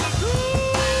way to do.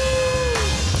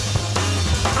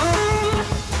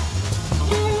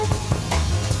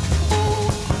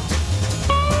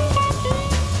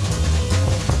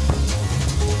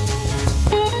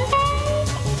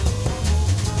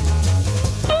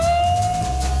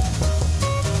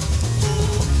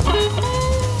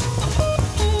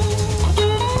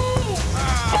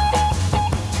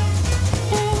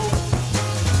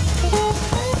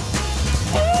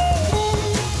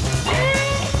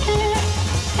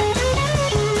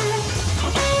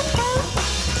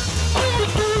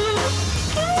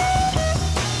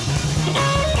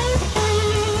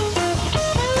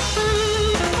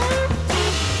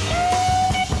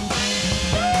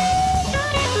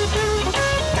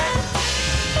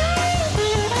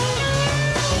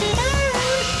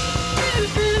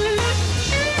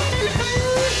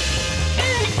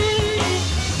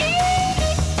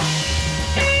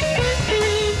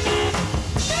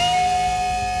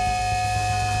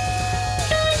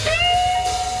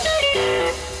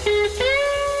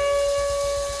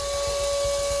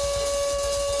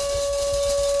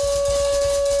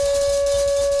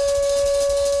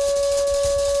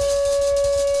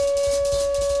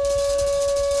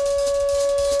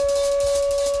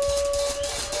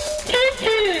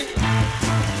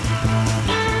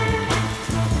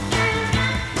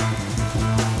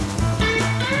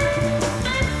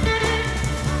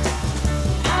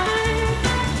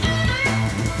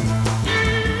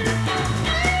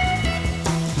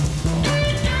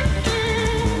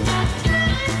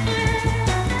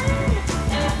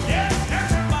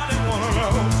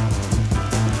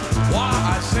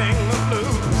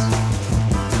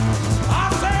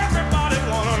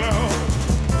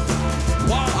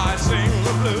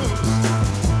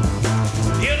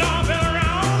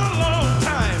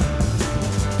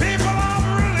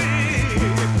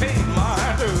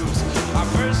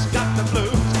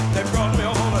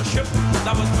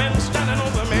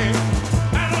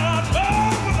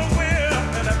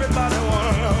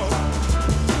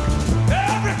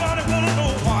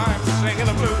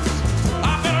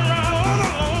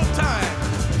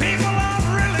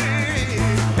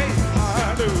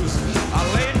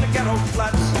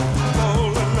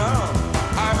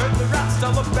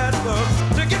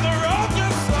 to get the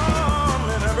rockin' song,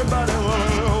 and everybody wanna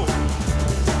know.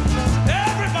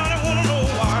 Everybody wanna know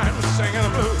why I'm singing the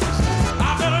blues.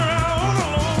 I've been around a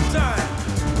long time.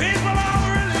 People are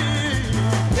really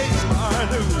paying my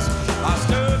dues. I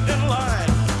stood in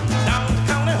line down the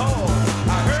county hall.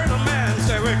 I heard a man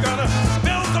say we're gonna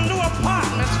build some new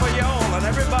apartments for y'all, and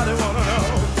everybody wanna know.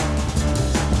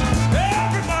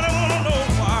 Everybody wanna know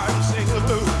why I'm singing the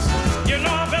blues. You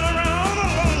know I've been around a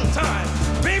long time.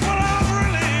 People are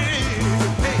really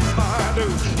paying my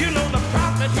dues. You know the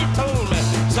prophet, he told me,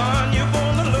 son, you're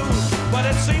born to lose. But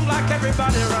it seemed like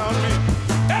everybody around me,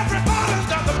 everybody's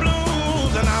got the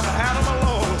blues, and I've had them a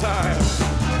long time.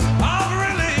 I've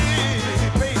really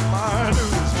paid my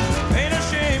dues. Ain't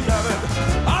ashamed of it.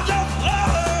 I just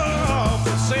love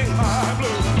to sing my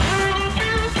blues.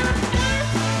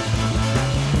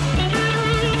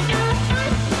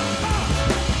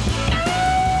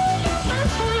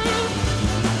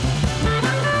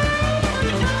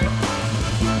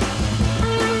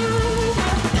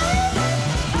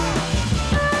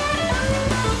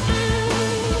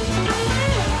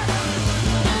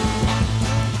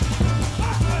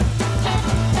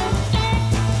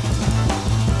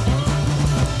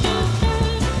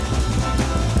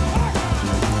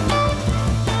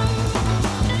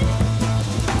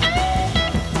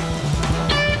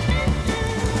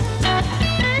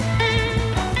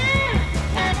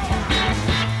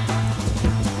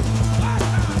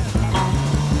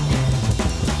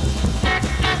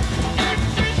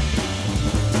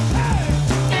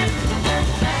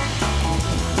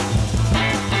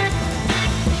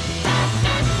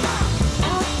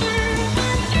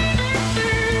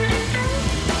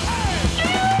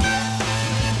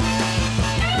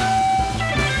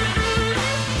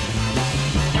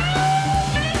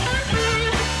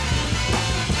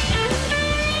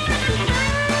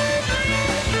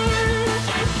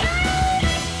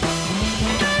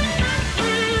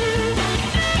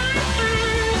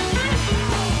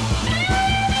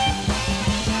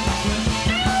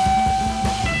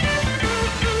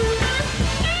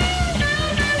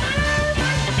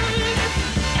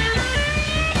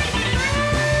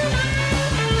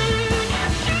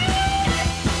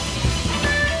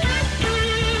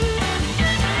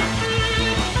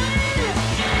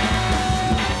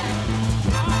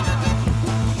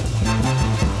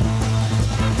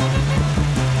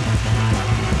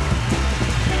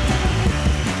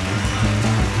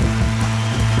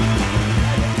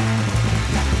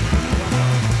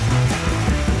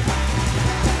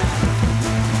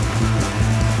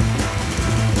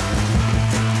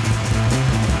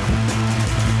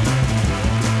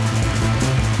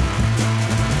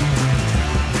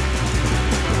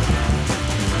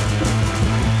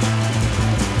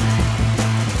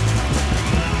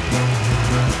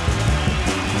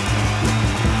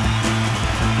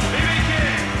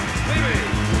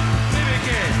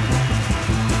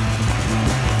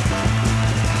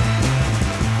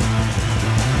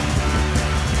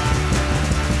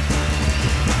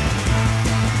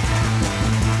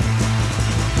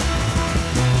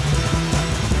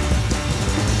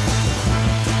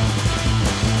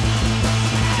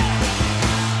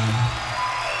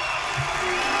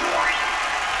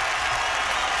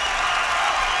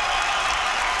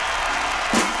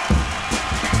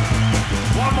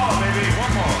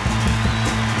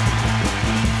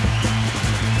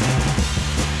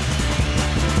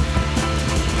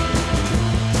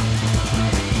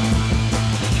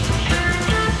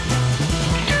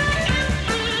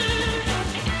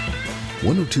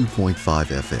 .5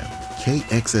 FM,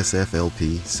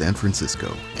 KXSF-LP San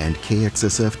Francisco, and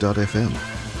KXSF.FM.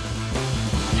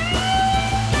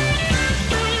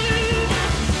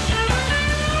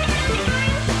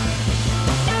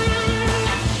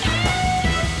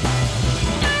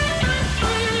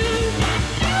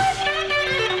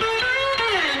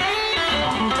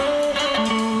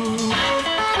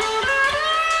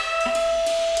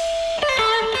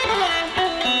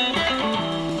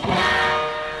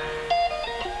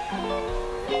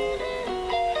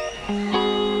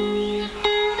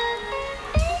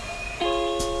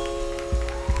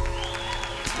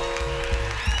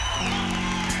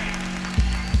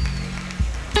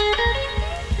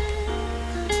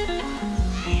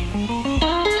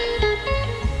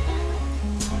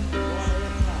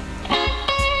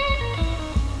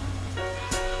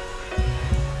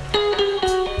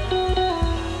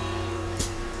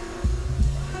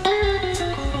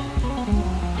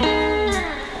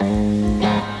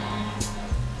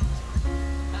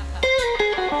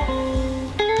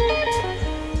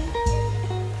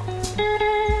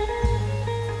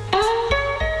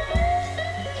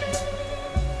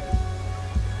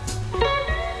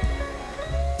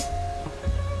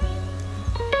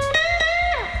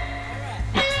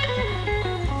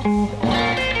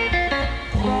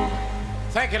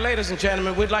 Thank you, ladies and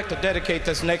gentlemen. We'd like to dedicate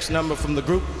this next number from the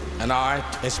group and I,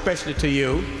 especially to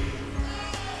you.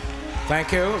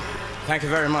 Thank you. Thank you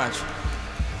very much.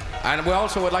 And we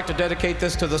also would like to dedicate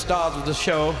this to the stars of the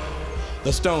show,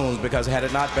 the Stones, because had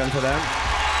it not been for them.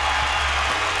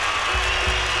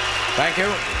 Thank you.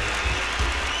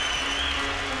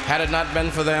 Had it not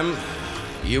been for them,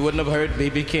 you wouldn't have heard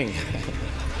B.B. King.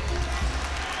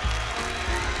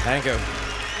 Thank you.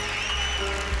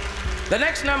 The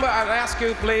next number, I'd ask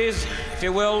you, please, if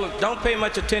you will, don't pay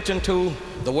much attention to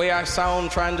the way I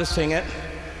sound trying to sing it,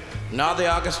 nor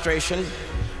the orchestration,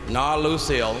 nor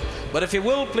Lucille. But if you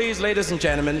will, please, ladies and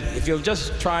gentlemen, if you'll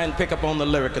just try and pick up on the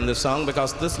lyric in this song,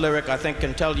 because this lyric, I think,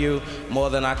 can tell you more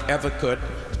than I ever could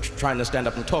trying to stand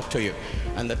up and talk to you.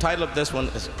 And the title of this one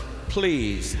is,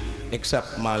 Please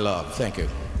Accept My Love. Thank you.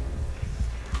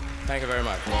 Thank you very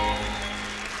much.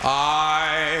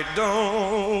 I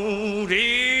don't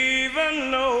even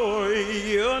know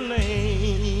your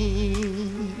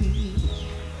name,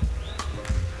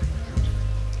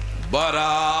 but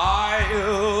I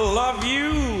love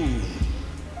you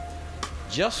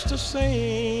just the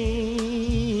same.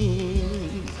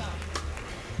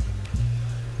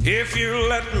 If you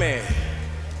let me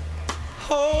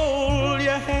hold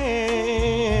your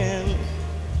hand,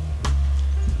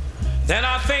 then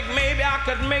I think maybe I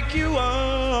could make you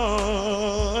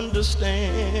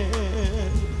understand.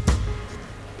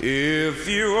 If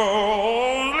you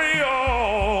only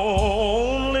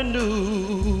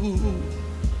knew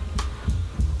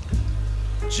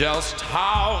just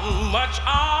how much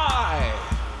I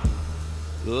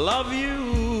love you,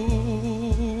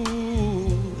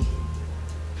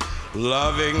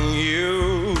 loving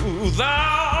you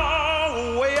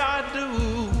the way I do,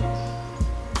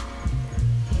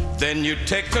 then you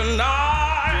take the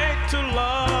night to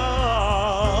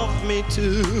love me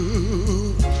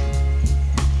too.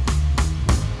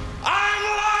 I'm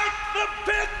like the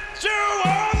picture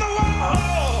on the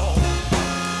wall.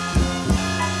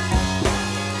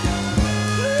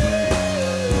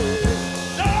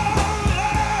 Don't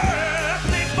let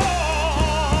me fall.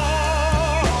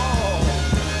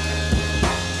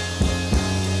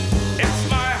 It's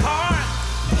my heart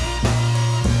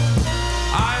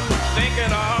I'm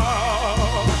thinking of.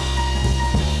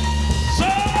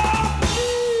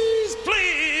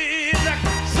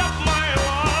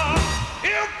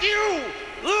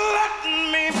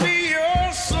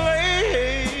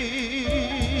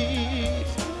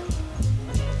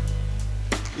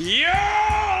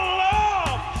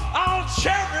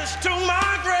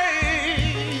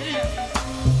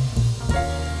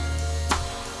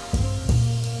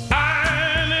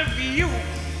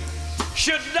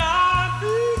 Should die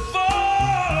before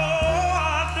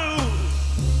I do.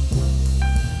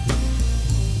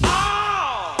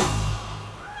 Oh,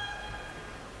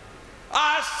 I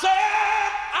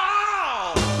said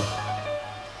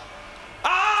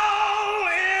all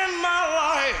in my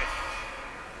life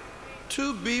to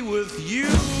be with you.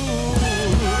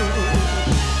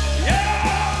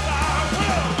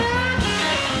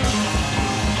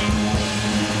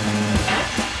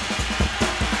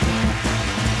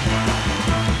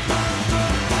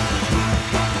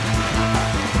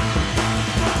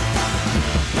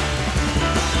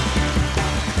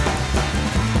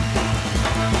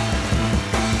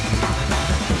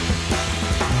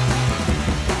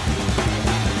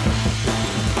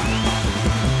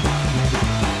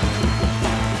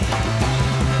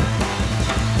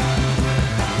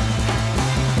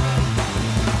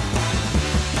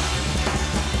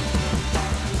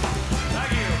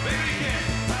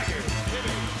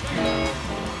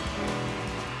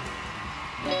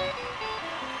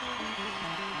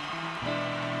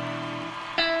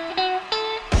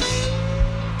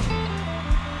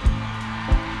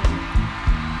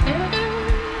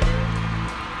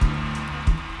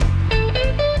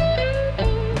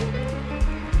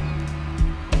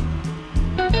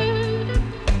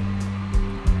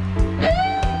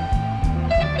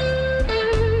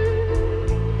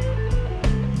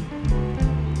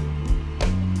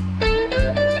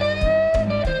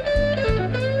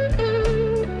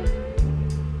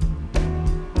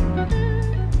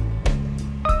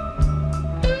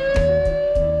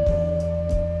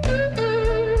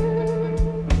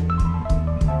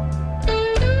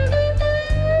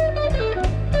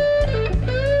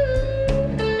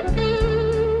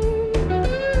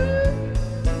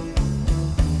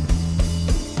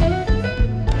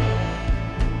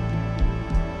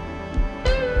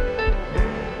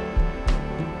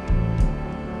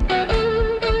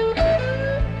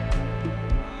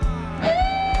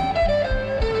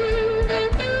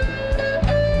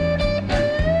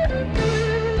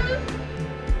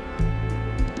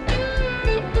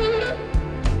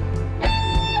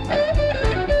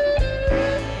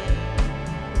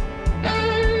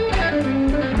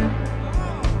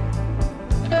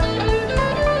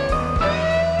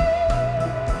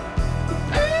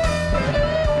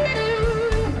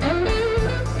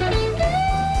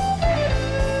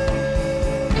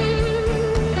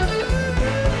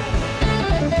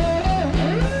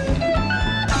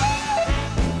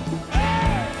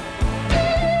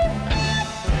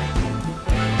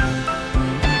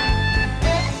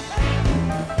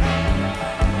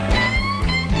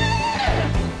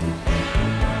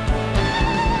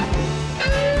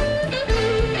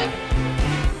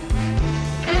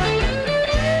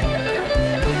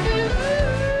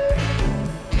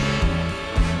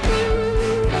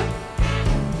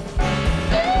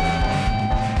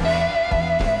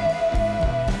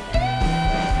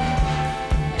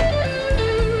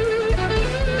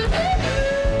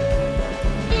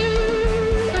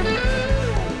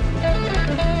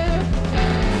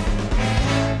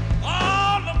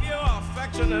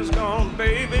 gone,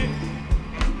 baby,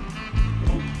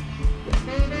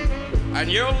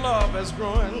 and your love is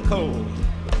growing cold.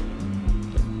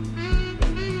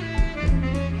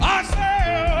 I say,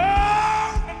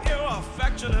 oh, your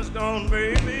affection is gone,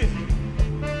 baby,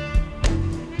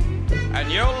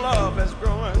 and your love is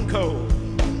growing cold.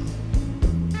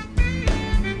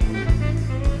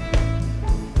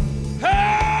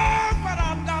 Hey, but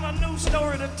I've got a new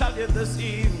story to tell you this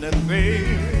evening,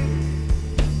 baby,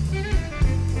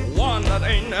 one that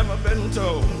ain't never been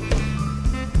told.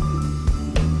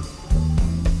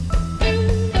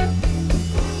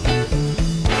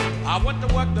 I went to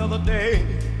work the other day,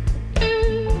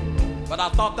 but I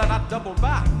thought that I'd double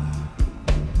back.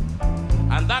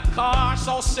 And that car I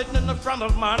saw sitting in the front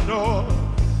of my door,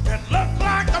 it looked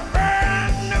like a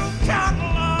brand new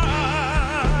Cadillac.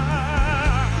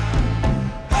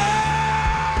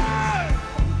 Hey!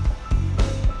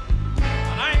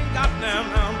 And I ain't got them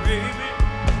now, baby.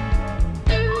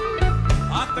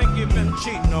 I think you've been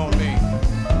cheating on me.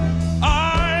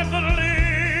 I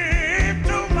believe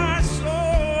to my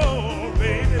soul,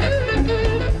 baby,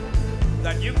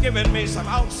 that you've given me some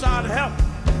outside help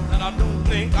that I don't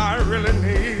think I really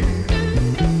need.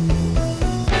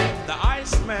 The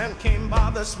Iceman came by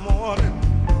this morning,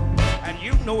 and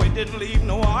you know he didn't leave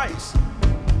no ice.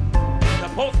 The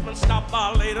postman stopped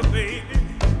by later, baby,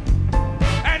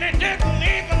 and it didn't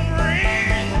even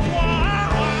ring twice.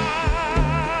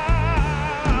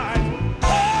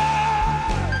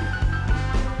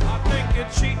 I think you're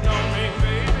cheating on me,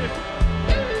 baby.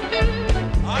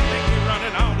 I think you're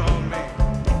running out on me.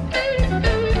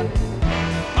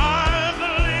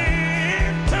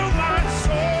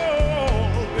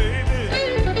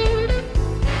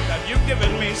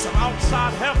 Giving me some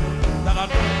outside help that I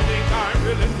don't think I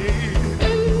really need.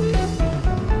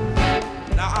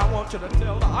 Now I want you to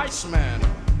tell the Iceman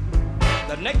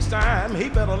the next time he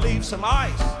better leave some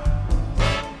ice.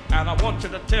 And I want you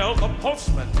to tell the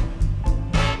postman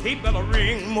he better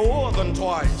ring more than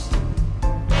twice.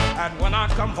 And when I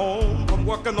come home from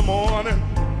work in the morning,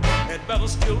 it better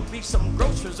still be some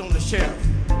groceries on the shelf.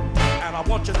 And I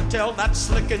want you to tell that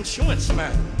slick insurance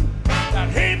man that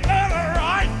he better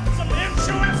write some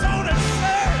insurance on his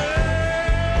share.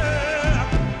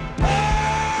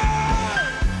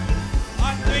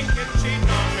 I think you're cheating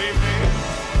on me, baby.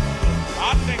 I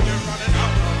think you're running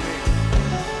out on me.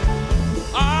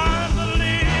 I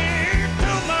believe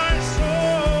to my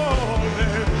soul,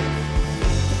 baby,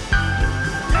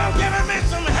 you're giving me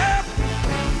some help,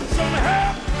 some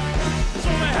help,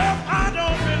 some help I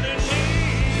don't really need.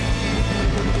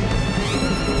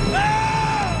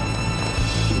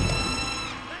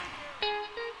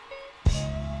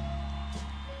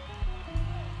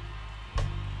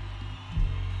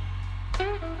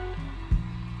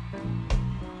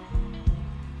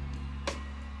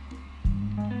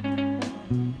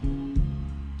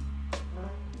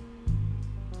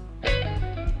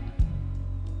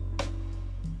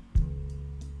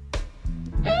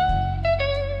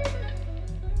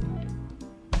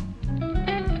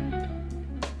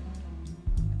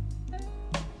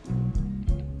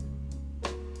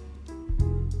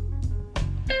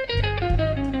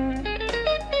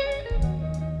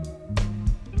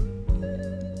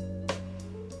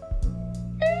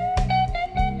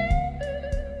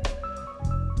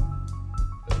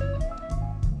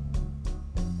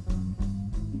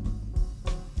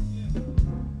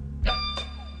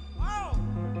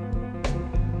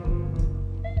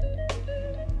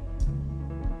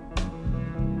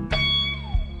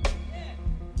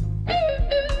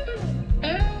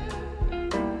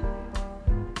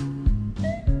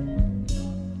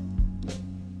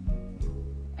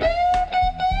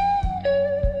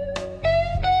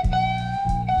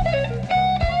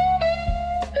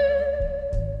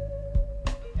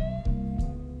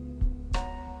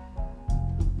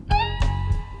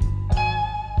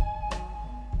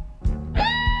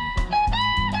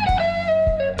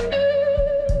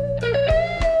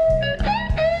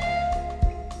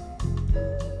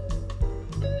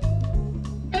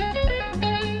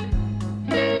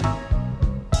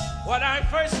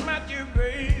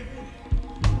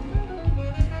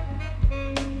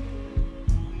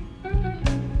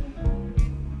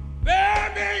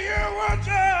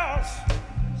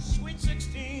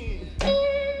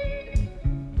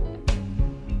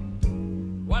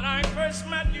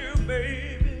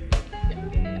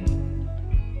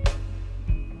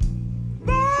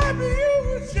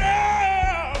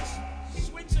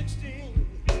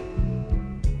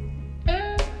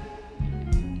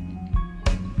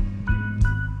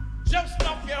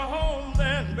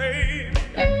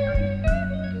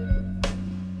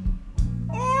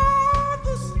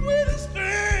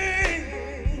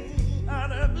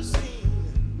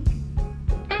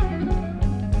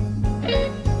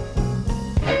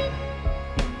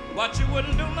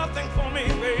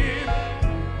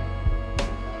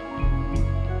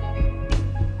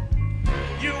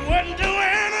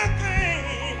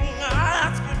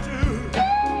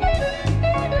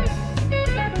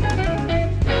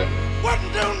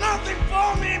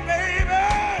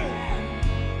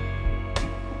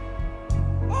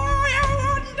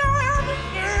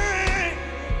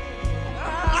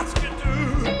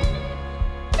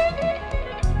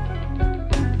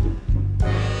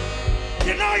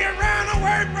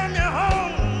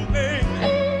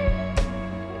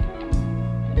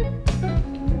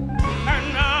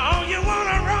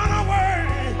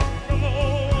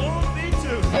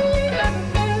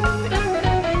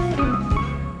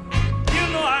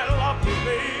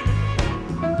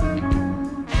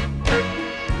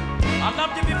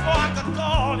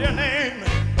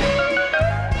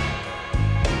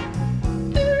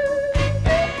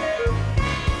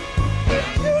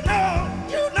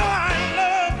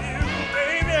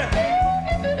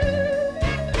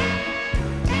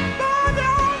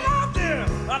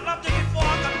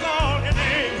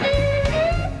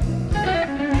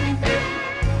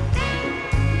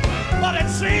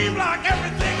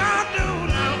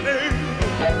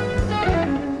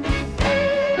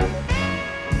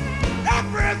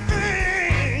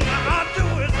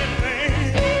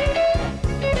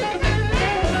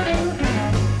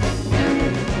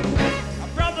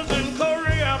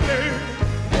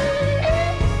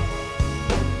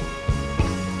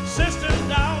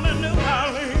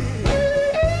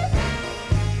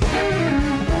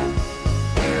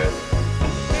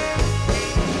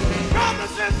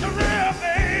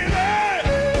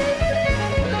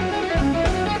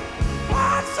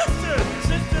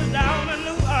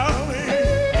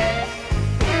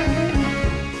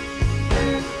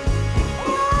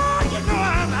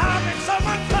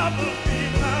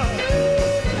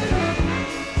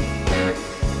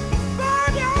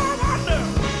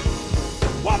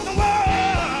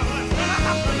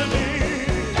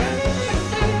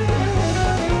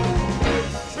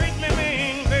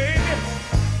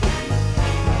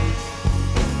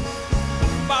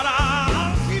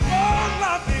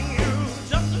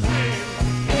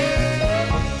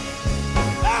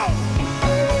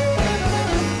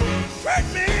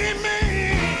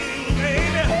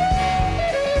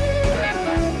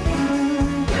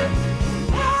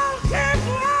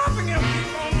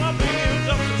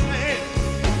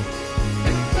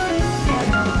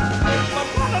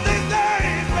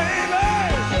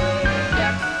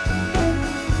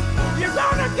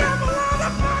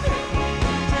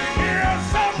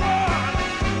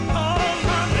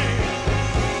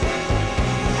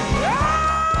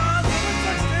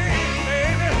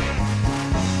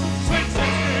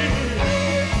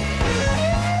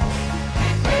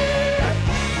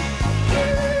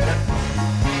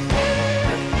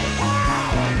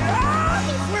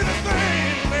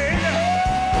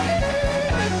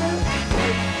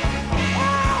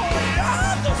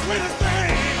 sweetest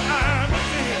thing I've ever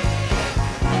seen.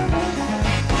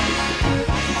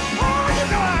 Oh, you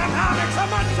know I'm having so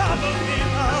much trouble,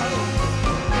 people.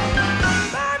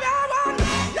 Baby, I want you.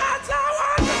 Yes, I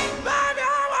want you. Baby,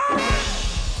 I want you.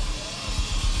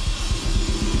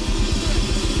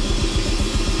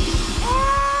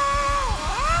 Oh,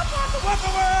 I wonder what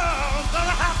the world's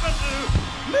gonna happen to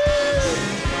me.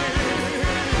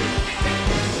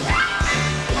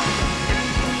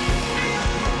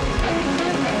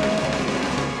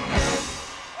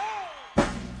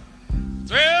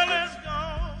 Thrill is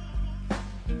gone.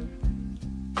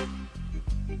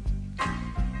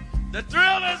 The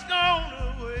thrill is gone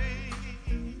away.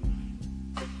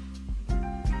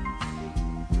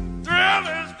 Thrill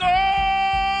is gone,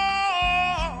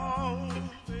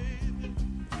 baby.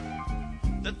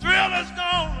 The thrill is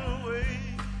gone away.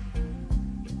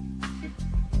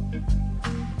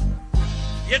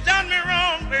 You done me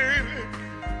wrong, baby,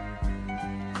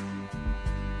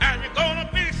 and you're gonna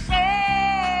be sorry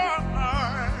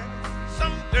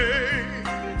someday.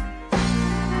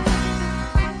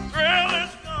 Thrill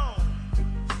is gone.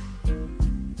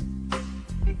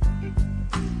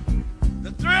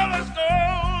 The thrill is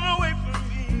gone away from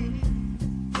me.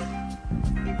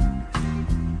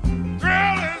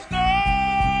 Thrill is gone,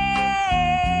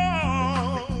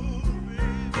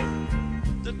 baby.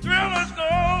 The thrill is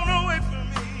gone away from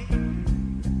me.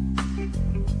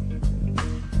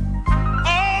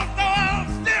 Although I'll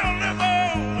still live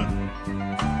on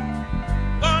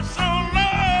for so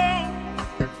long,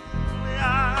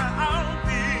 I'll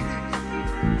be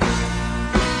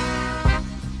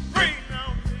free now,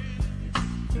 baby.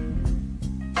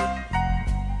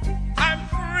 I'm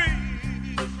free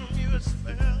from your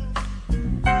spell.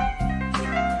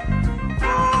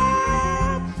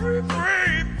 Oh, free,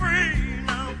 free, free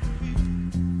now, baby.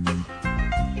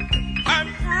 I'm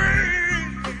free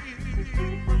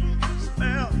from your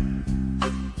spell.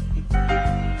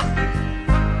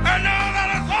 And now that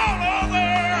it's all over,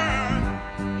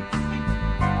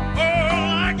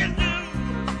 all I can do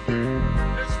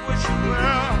is wish you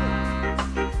well.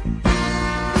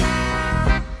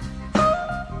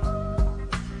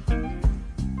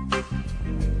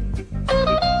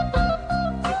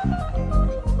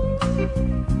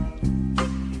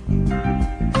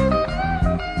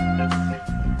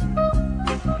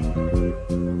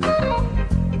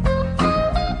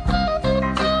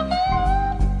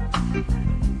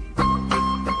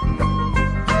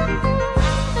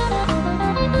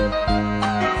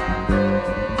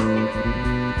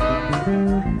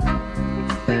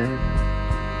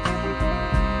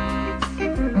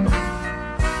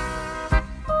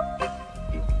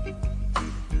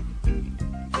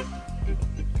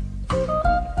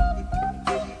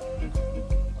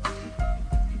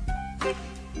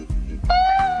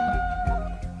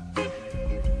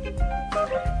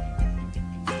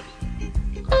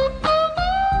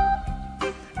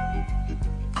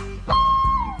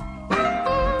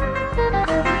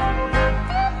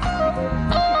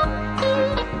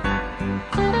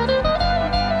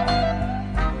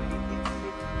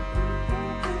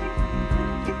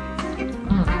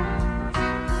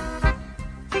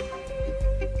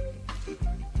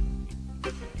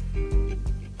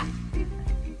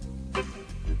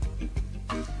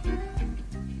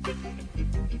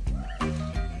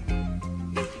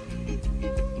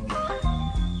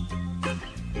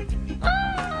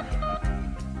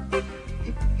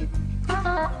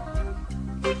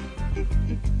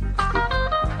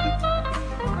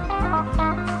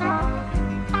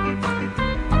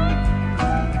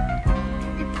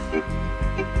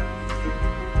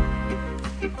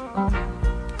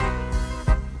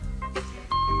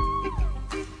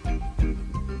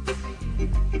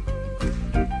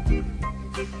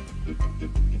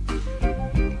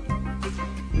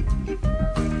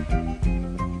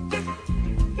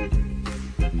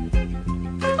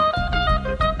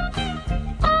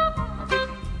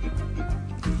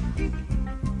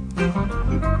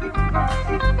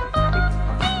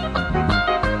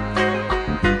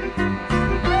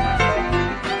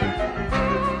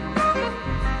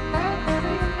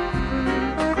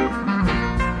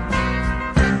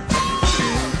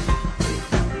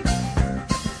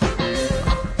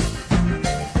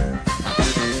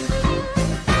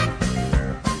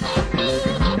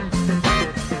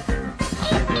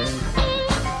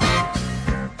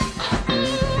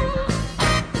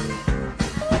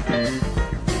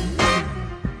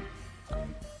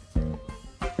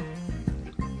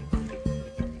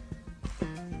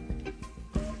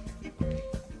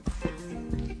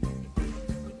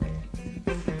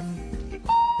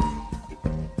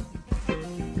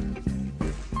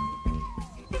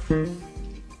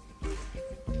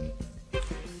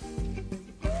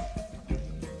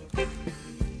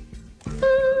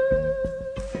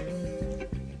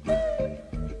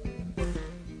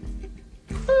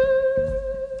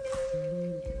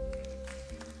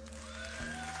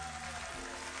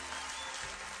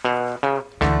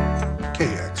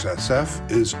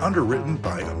 KXSF is underwritten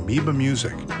by Amoeba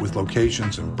Music, with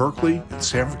locations in Berkeley, in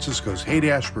San Francisco's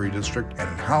Haight-Ashbury District, and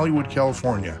in Hollywood,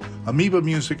 California. Amoeba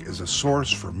Music is a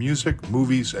source for music,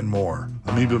 movies, and more.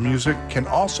 Amoeba Music can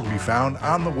also be found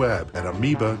on the web at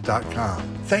amoeba.com.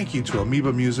 Thank you to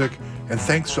Amoeba Music, and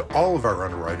thanks to all of our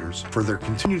underwriters for their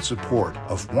continued support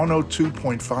of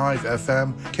 102.5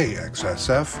 FM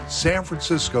KXSF San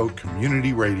Francisco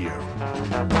Community Radio.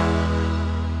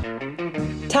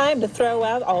 Time to throw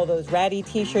out all those ratty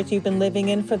t-shirts you've been living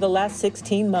in for the last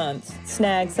 16 months.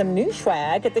 Snag some new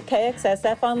swag at the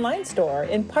KXSF online store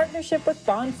in partnership with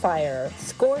Bonfire.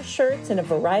 Score shirts in a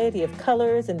variety of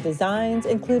colors and designs,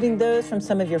 including those from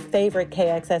some of your favorite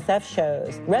KXSF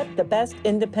shows. Rep the best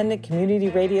independent community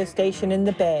radio station in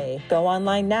the Bay. Go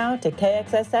online now to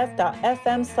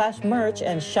kxsf.fm/merch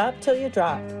and shop till you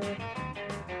drop.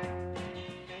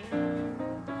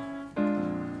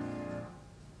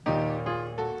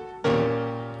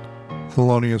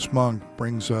 Thelonious Monk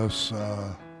brings us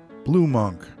Blue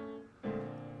Monk.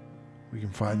 We can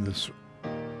find this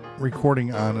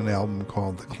recording on an album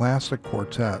called The Classic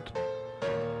Quartet,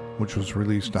 which was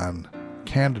released on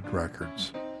Candid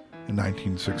Records in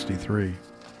 1963.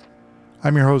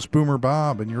 I'm your host, Boomer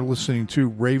Bob, and you're listening to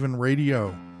Ravin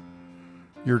Radio,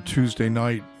 your Tuesday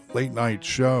night, late night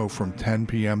show from 10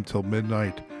 p.m. till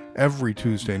midnight, every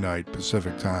Tuesday night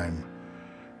Pacific time,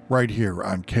 right here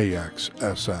on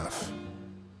KXSF.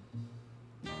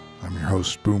 I'm your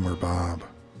host, Boomer Bob.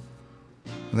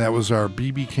 And that was our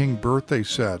B.B. King birthday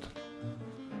set,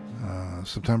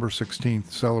 September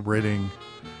 16th, celebrating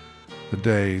the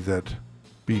day that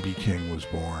B.B. King was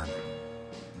born.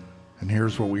 And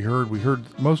here's what we heard. We heard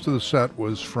most of the set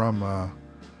was from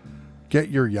Get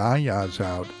Your Yayas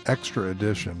Out, Extra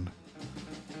Edition.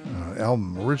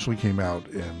 Album originally came out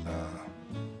in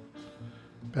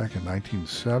back in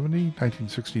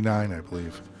 1969, I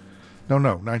believe. No,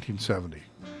 1970.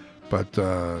 But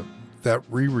that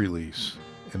re-release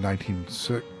in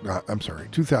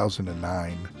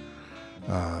 2009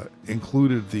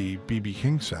 included the B.B.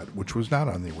 King set, which was not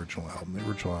on the original album. The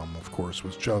original album, of course,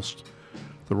 was just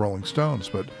the Rolling Stones,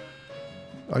 but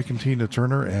Ike and Tina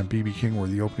Turner and B.B. King were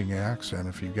the opening acts, and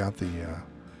if you got the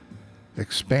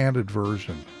expanded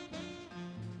version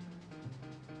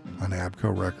on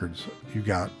Abco Records, you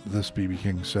got this B.B.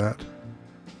 King set.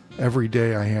 Every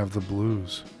Day I Have the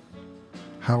Blues.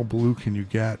 How Blue Can You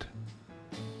Get?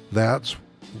 That's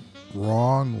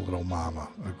Wrong, Little Mama,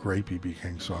 a great B.B.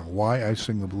 King song. Why I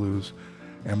Sing the Blues,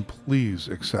 and Please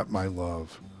Accept My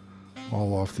Love,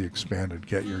 all off the expanded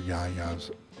Get Your Yayas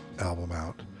album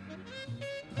out.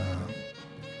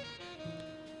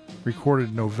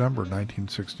 Recorded November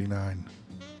 1969.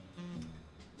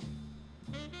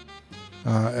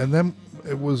 And then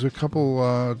it was a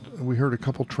couple, we heard a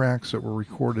couple tracks that were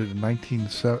recorded in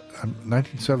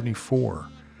 1974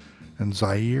 in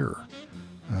Zaire,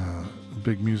 a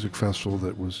big music festival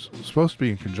that was supposed to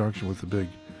be in conjunction with the big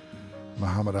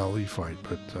Muhammad Ali fight,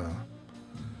 but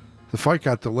the fight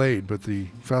got delayed, but the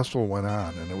festival went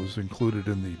on, and it was included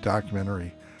in the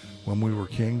documentary When We Were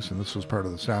Kings, and this was part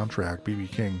of the soundtrack. B.B.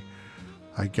 King,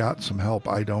 I Got Some Help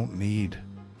I Don't Need,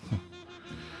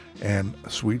 and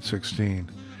Sweet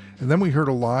 16. And then we heard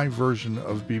a live version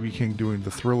of B.B. King doing The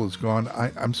Thrill Is Gone.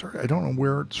 I'm sorry, I don't know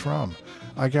where it's from.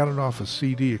 I got it off a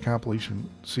CD, a compilation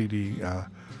CD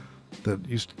that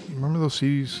used to, remember those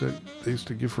CDs that they used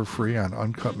to give for free on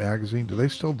Uncut Magazine? Do they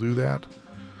still do that?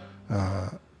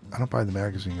 I don't buy the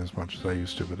magazine as much as I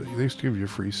used to, but they used to give you a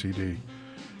free CD.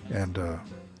 And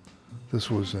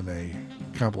this was in a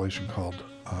compilation called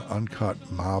Uncut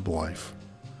Mob Life.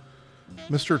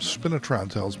 Mr.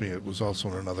 Spinatron tells me it was also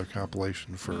in another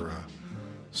compilation for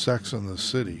Sex and the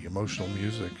City, emotional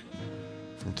music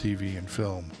from TV and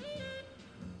film.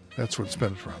 That's what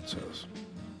Spinatron says.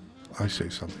 I say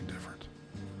something different.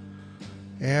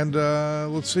 And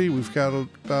let's see, we've got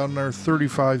about another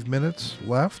 35 minutes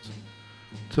left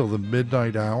till the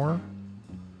midnight hour.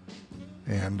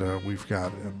 And we've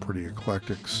got a pretty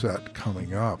eclectic set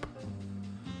coming up.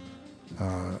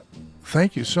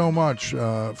 Thank you so much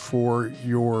for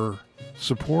your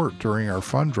support during our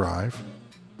fund drive.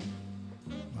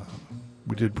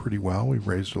 We did pretty well. We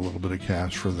raised a little bit of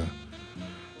cash for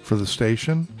the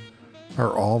station,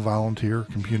 our all-volunteer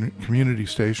community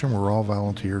station. We're all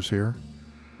volunteers here.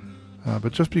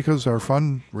 But just because our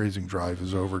fundraising drive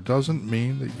is over doesn't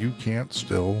mean that you can't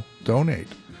still donate.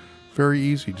 Very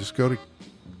easy. Just go to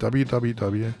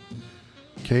www.kxsf.fm.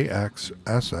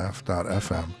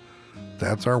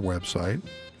 That's our website.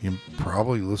 You're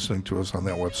probably listening to us on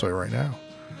that website right now.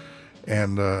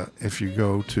 And if you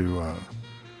go to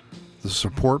the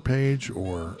support page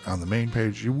or on the main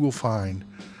page, you will find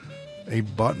a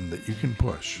button that you can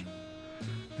push.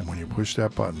 And when you push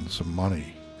that button, some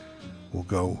money will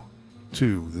go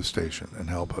to the station and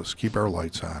help us keep our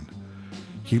lights on,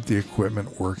 keep the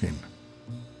equipment working.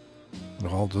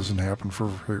 It all doesn't happen for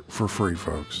free,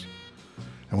 folks.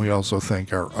 And we also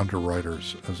thank our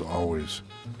underwriters, as always,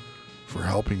 for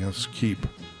helping us keep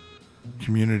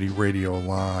community radio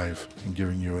alive and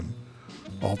giving you an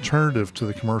alternative to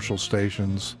the commercial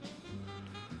stations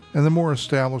and the more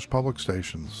established public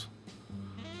stations.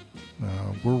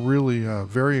 We're really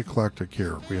very eclectic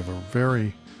here. We have a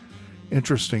very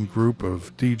interesting group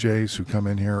of DJs who come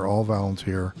in here, all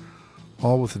volunteer,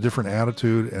 all with a different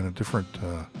attitude and a different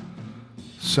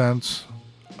sense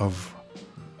of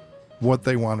what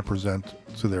they want to present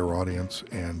to their audience,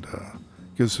 and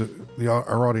gives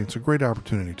our audience a great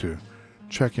opportunity to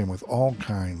check in with all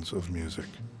kinds of music.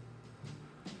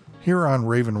 Here on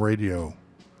Ravin Radio,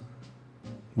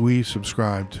 we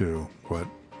subscribe to what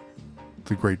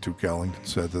the great Duke Ellington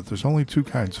said, that there's only two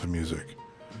kinds of music,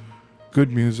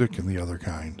 good music and the other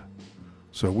kind.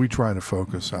 So we try to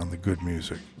focus on the good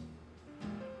music.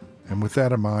 And with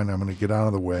that in mind, I'm going to get out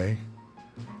of the way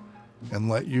and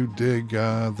let you dig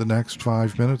the next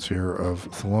 5 minutes here of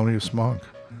Thelonious Monk,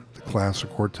 the classic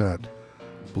quartet,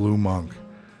 Blue Monk.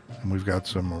 And we've got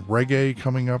some reggae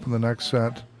coming up in the next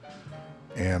set,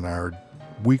 and our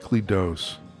weekly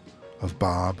dose of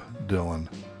Bob Dylan.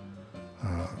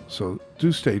 So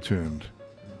do stay tuned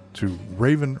to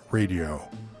Ravin Radio.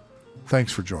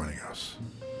 Thanks for joining us.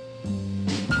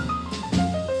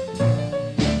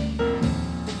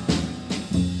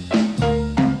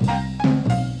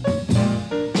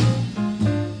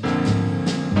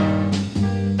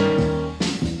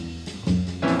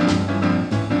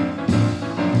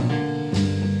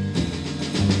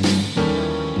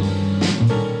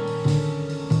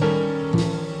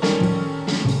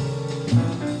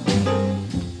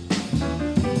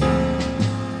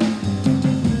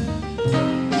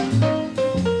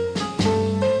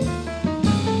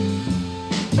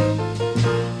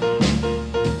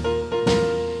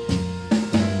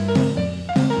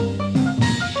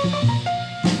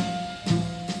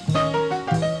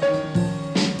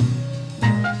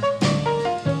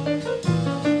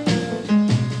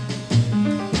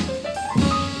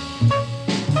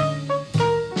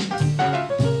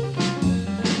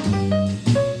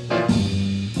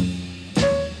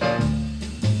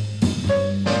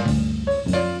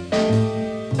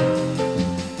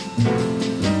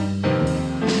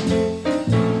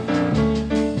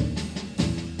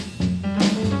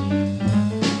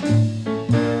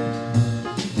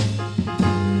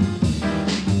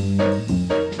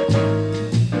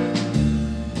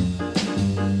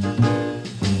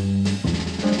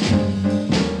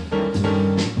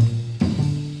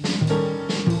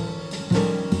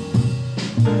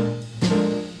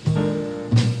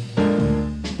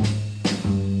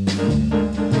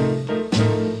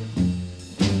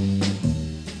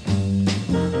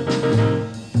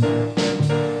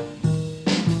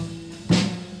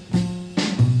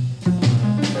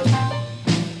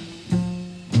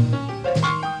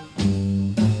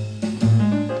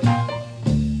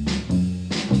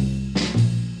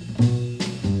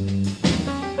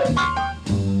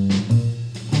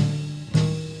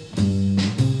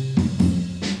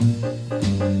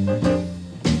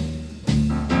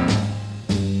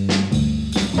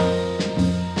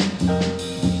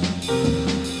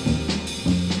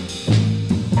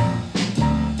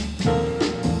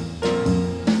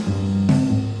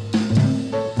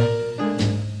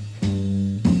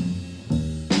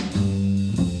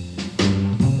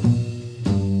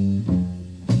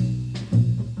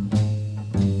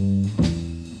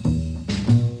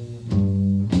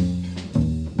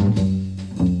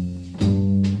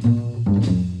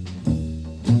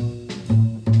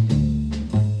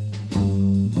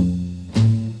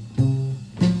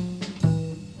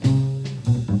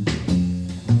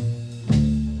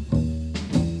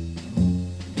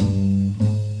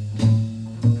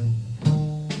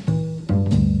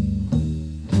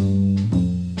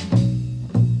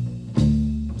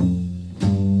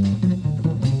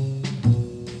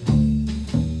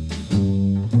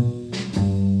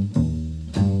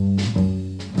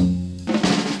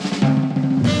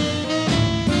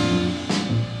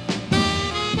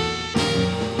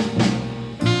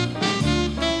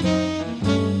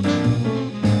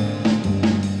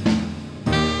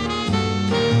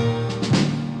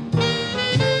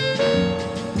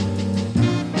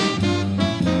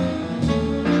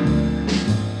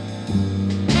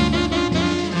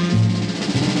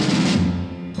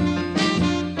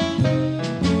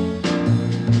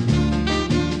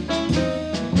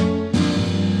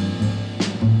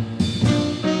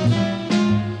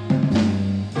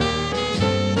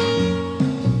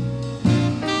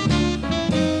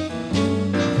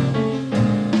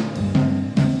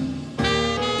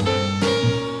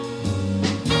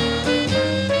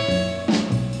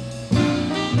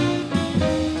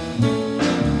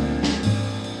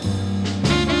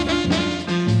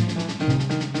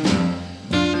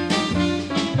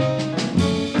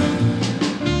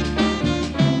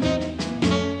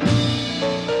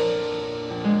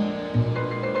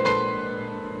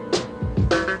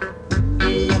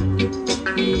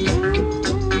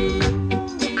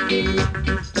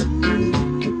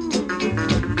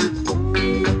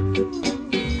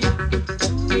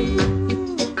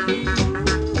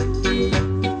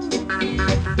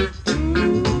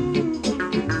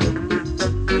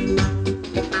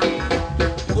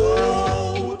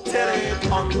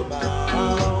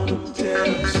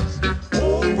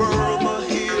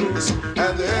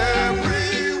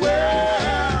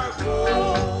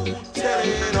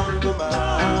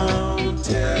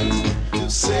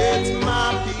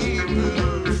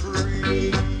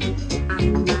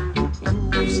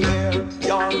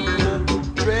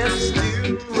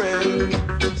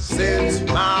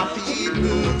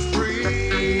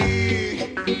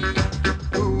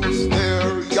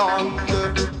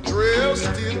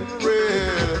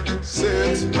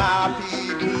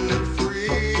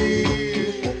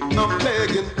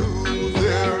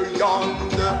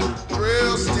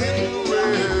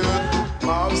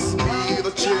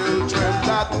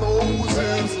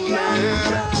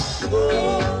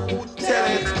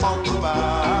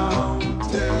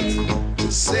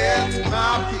 set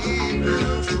my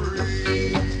people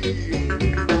free.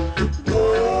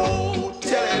 Oh,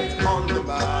 tell it on the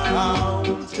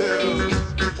mountains,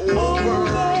 over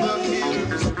the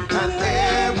hills, and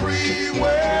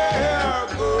everywhere.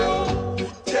 Go,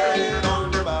 tell it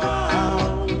on the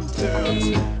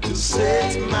mountains, to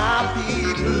set my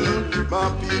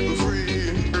people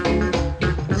free.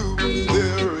 Who's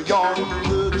there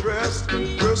yonder dressed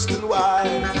in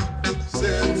white?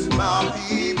 Sets my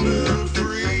people free.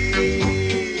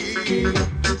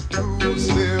 Who's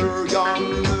there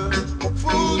yonder,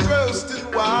 full dressed in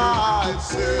white?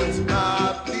 Sets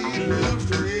my people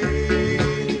free.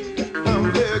 I'm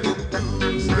begging,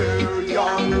 who's there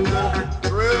yonder,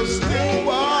 dressed in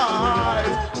white?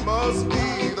 Must be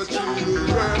the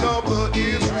children of the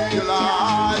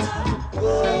Israelites.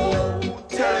 Oh,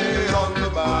 tell it on the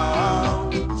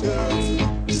mountains,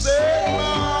 set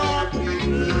my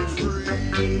people free.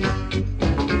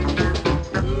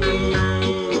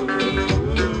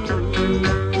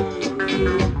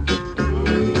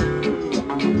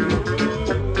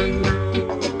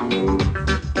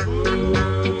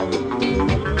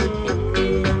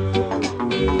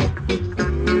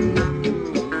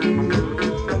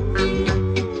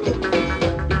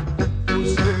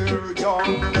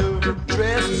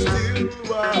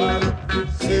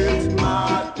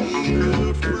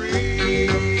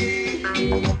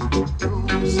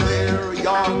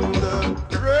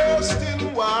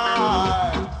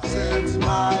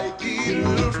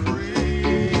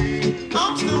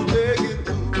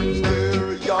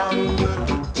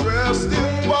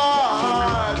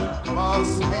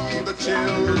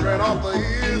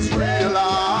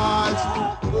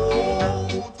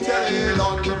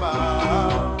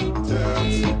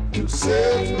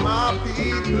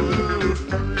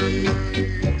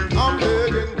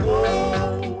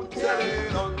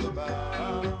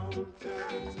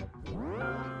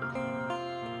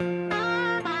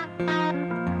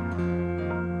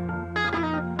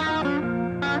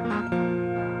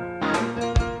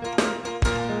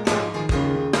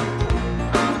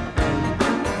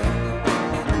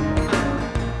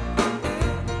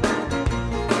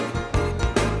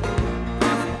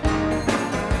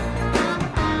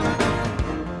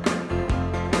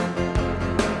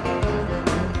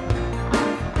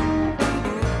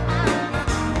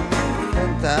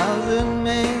 10,000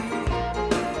 men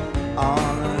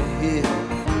on a hill,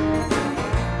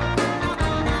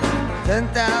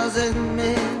 10,000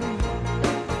 men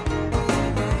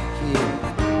here.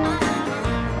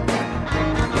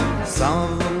 Some of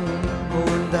them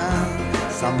going down,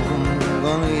 some of them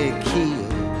gonna get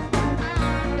killed.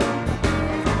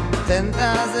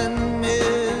 10,000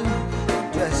 men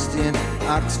dressed in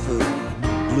Oxford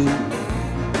blue.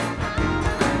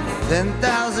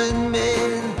 10,000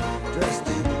 men dressed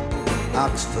in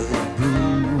Oxford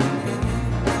blue.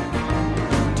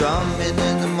 Drumming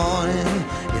in the morning,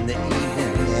 in the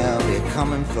evening they'll be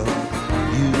coming for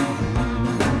you.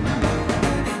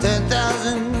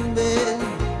 10,000 men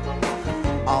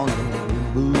on the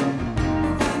move.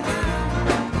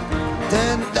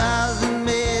 10,000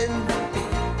 men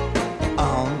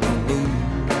on the move.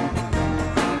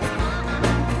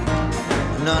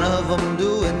 None of them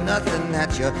doing nothing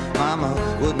that your mama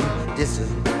wouldn't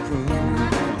disapprove.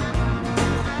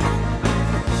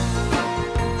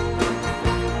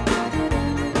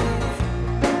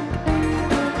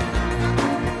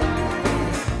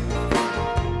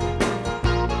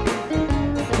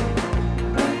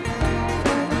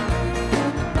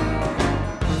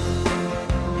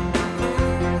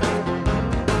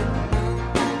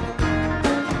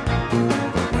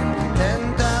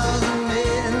 10,000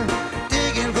 men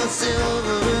digging for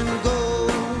silver and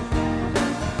gold.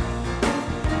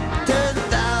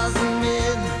 10,000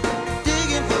 men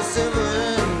digging for silver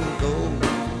and gold.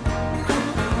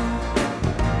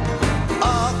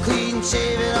 All clean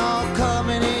shaven, all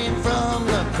coming in from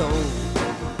the cold.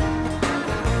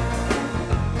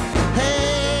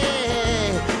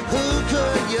 Hey, who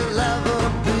could your lover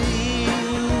be?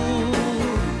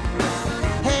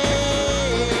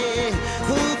 Hey,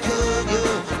 who could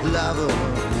your lover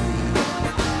be?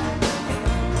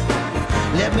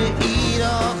 Let me eat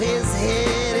off his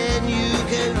head and you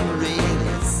can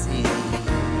really see.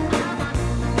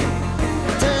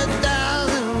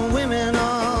 10,000 women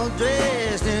all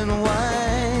dressed in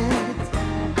white.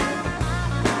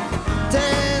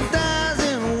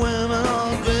 10,000 women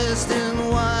all dressed in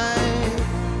white.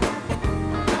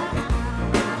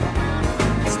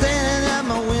 Standing at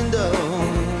my window,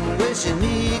 wishing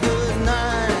me good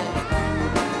night.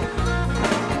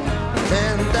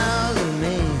 10,000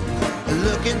 men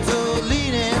looking so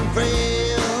lean and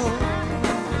frail.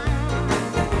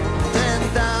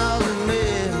 10,000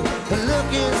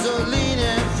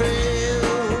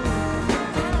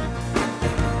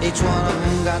 Each one of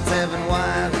them got 7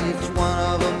 wives, each one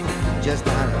of them just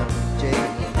out of jail.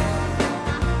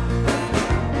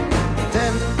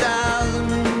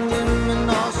 10,000 women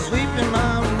are sweeping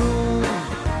my room.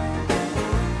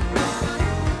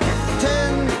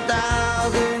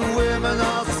 10,000 women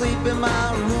are sleeping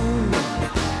my room.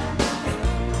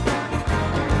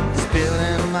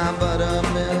 Spilling my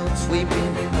buttermilk,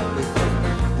 sweeping with the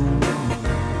boom.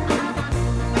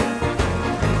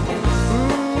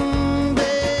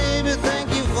 Baby, thank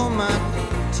you for my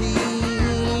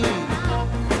tea.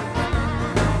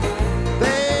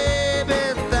 Baby,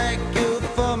 thank you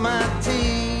for my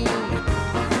tea.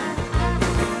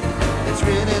 It's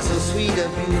really so sweet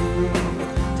of you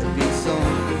to be so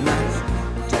nice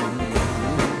to me.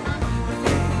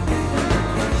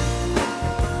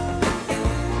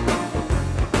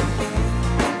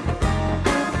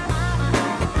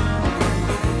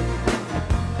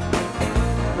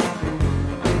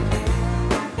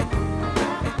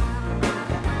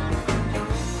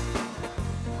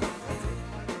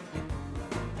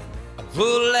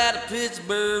 Pulled out of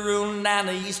Pittsburgh, rolling down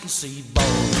the eastern seaboard.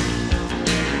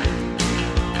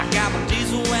 I got my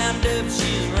diesel wound up,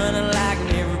 she's running like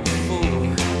never before.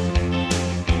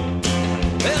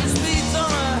 Well, the speed's on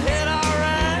her head,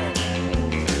 alright.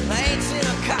 I ain't seen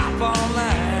a cop all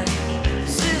night.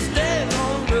 6 days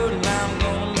on the road and I'm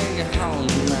gonna make it home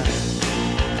tonight.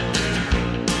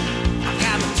 I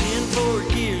got my 10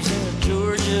 gears in a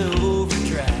Georgia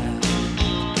overdrive.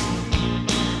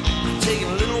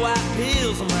 Taking little white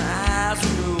pills and my eyes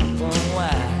are open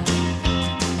wide.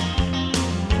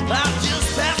 I just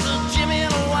passed a Jimmy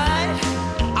and a white.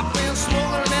 I've been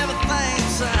smoking everything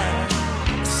inside.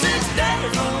 6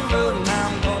 days on the road and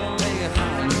I'm gonna make it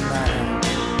home tonight.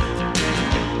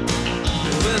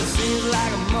 Well, it seems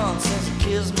like a month since I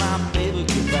kissed my baby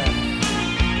goodbye.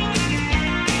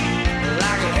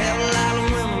 Like a hell of a lot of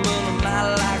women, but I'm not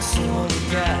like some other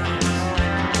guys.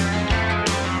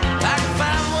 I can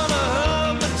find one to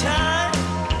hold me tight,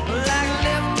 but I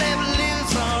can never leave,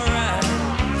 it's alright.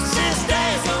 6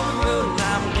 days on the road and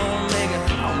I'm gonna make it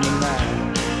home tonight.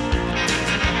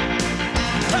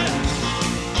 Hey!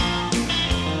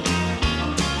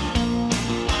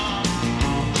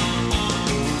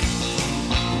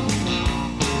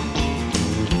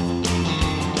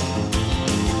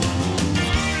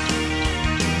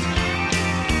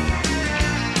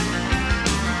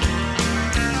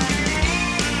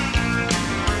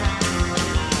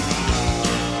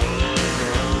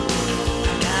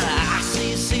 I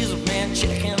see Caesar been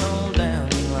checking on down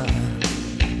the line.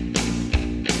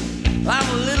 I'm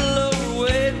a little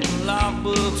overweight and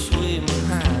logbooks way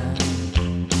behind.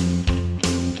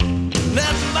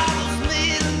 Nothing bothers me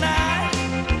tonight,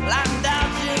 like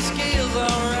dodging scales,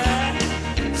 alright.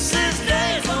 6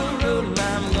 days on the road and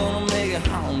I'm gonna make it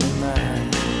home tonight.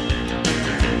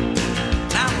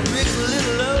 I'm a rich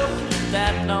little low,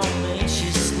 that don't mean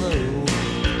she's slow.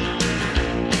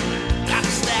 Got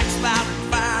the stacks about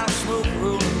fire, smoke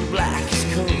rolling black as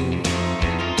coal.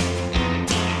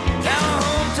 Now my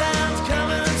hometown's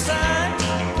coming inside.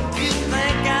 You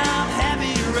think I'm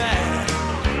happy, right?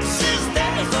 6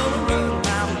 days on the road and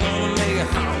I'm gonna make it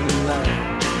home tonight.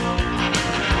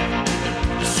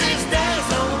 6 days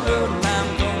on the road and I'm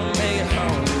gonna make it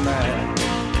home tonight.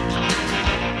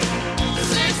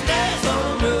 6 days on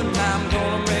the road and I'm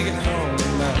gonna make it home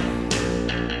tonight.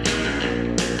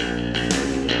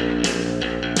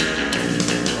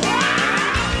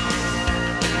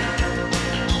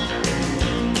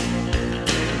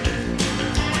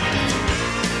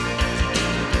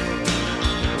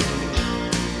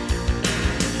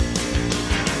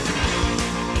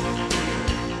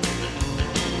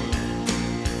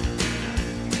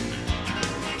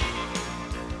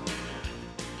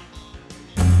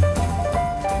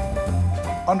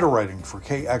 Underwriting for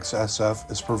KXSF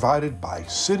is provided by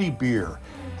City Beer,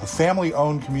 a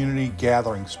family-owned community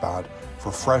gathering spot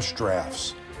for fresh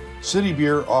drafts. City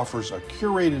Beer offers a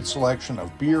curated selection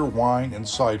of beer, wine, and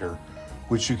cider,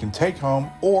 which you can take home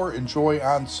or enjoy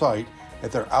on site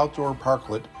at their outdoor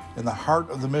parklet in the heart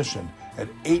of the Mission at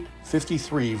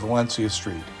 853 Valencia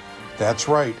Street. That's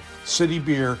right, City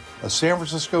Beer, a San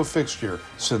Francisco fixture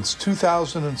since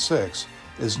 2006,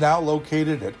 is now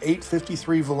located at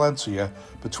 853 Valencia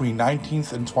between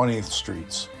 19th and 20th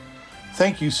Streets.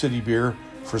 Thank you, City Beer,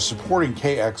 for supporting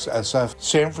KXSF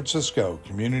San Francisco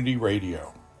Community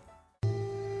Radio.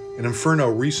 An inferno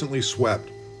recently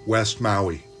swept West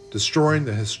Maui, destroying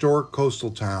the historic coastal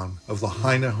town of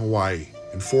Lahaina, Hawaii,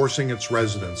 and forcing its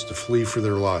residents to flee for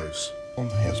their lives.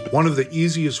 One of the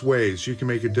easiest ways you can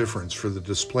make a difference for the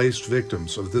displaced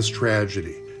victims of this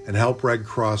tragedy and help Red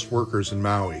Cross workers in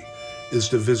Maui is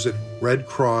to visit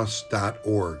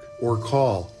redcross.org or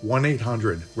call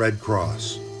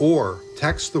 1-800-RED-CROSS or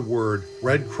text the word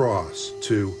Red Cross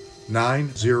to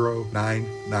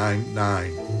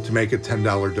 90999 to make a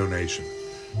 $10 donation.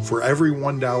 For every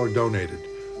 $1 donated,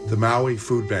 the Maui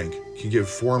Food Bank can give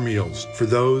 4 meals for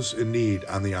those in need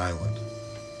on the island.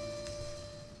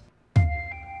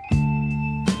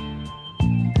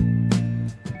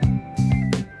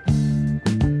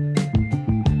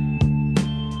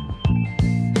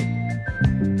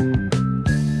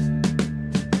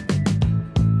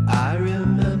 I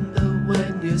remember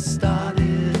when you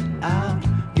started out,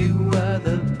 you were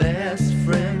the best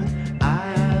friend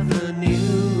I ever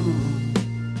knew.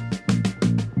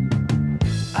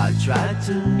 I tried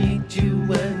to meet you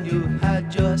when you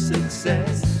had your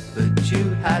success, but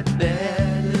you had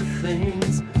better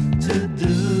things to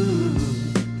do.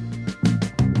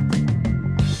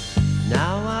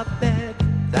 Now I bet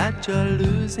that you're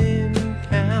losing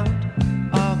count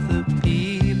of the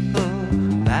people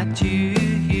that you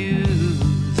used.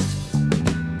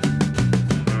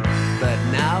 But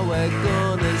now we're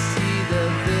gonna see the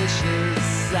vicious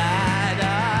side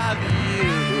of you.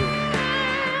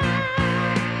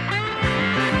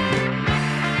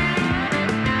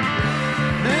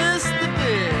 Mr.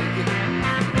 Big,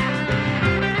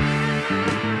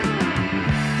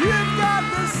 you've got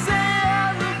the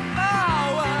same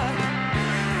power.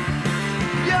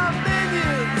 Your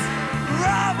minions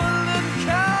grovel and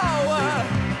cower.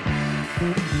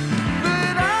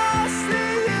 But I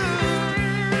see you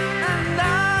and I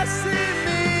see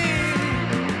me.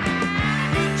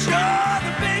 You're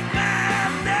the big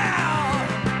man now.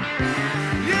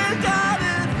 You got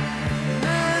it,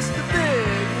 Mr.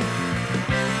 Big.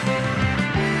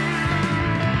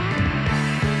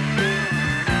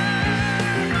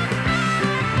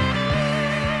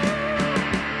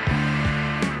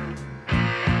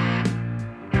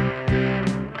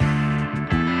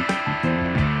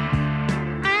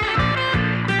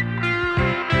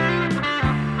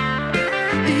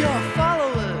 Your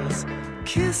followers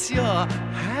kiss your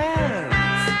hands,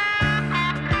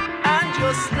 and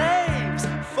your slaves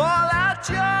fall at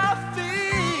your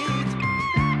feet.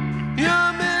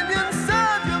 Your minions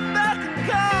serve you back and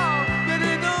call, but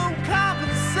they don't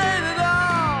compensate at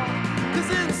all. 'Cause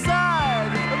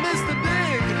inside, Mr.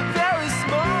 Big, very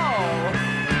small.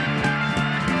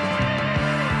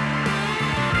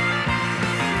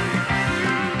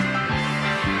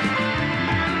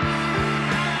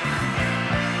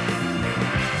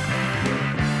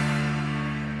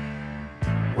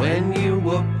 When you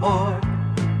were poor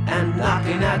and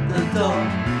knocking at the door,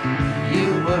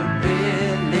 you were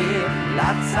really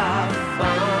lots of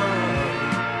fun.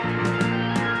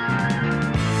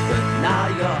 But now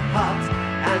you're hot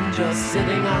and you're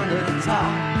sitting on the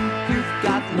top. You've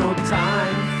got no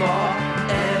time for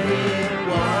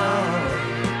anyone.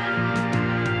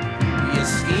 You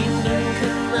schemed and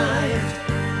connived,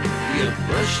 you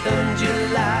pushed and you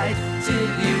lied, till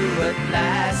you at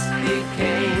last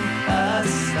became a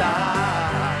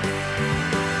star.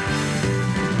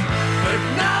 But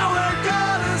now we're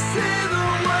gonna see the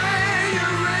way you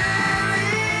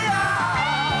really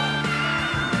are.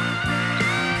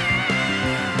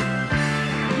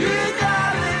 You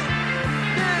got it,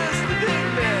 Mr. Big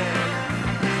Man.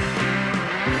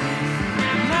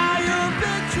 Now your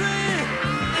victory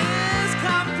is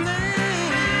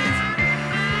complete,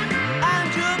 and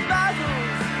your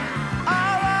battles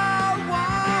are all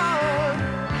won.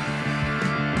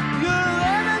 Your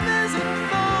enemies and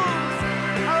foes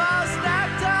are all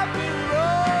stacked up in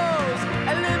rows,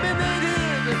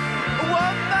 eliminated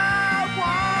one by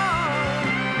one.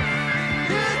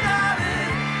 You got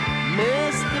it,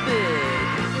 Mr. Big.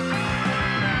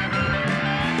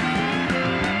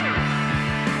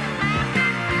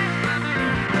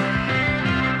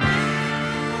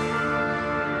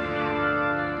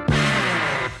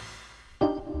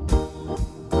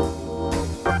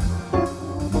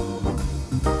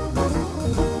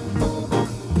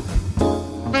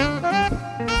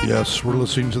 Yes, we're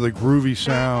listening to the groovy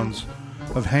sounds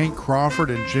of Hank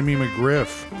Crawford and Jimmy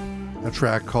McGriff, a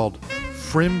track called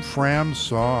Frim Fram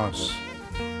Sauce.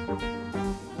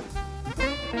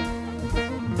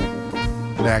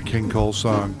 Nat King Cole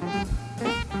song.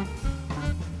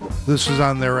 This is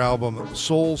on their album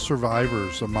Soul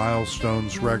Survivors, a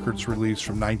Milestones Records release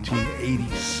from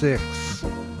 1986.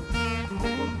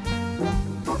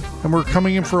 And we're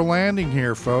coming in for a landing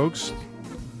here, folks.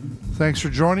 Thanks for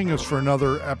joining us for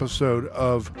another episode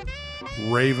of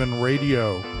Ravin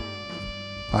Radio.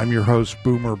 I'm your host,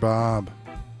 Boomer Bob.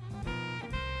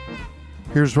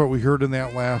 Here's what we heard in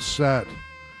that last set.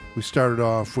 We started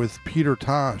off with Peter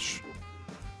Tosh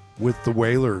with the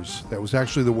Wailers. That was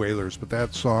actually the Wailers, but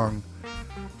that song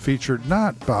featured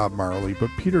not Bob Marley, but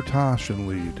Peter Tosh in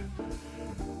lead.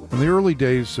 In the early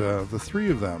days, the three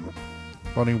of them,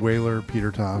 Bunny Wailer,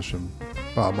 Peter Tosh, and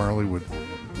Bob Marley, would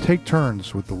take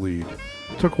turns with the lead.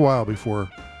 It took a while before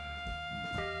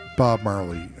Bob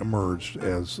Marley emerged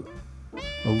as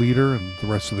a leader, and the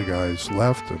rest of the guys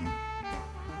left, and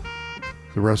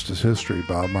the rest is history.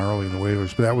 Bob Marley and the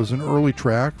Wailers. But that was an early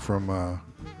track from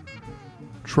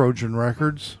Trojan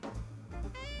Records,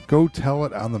 Go Tell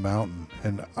It on the Mountain.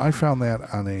 And I found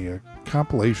that on a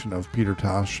compilation of Peter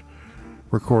Tosh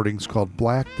recordings called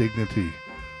Black Dignity,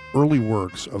 Early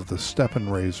Works of the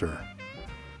Steppen Razor,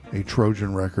 a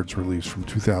Trojan Records release from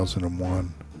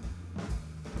 2001.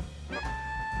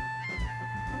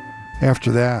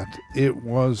 After that, it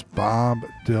was Bob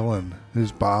Dylan,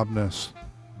 his Bobness.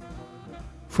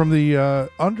 From the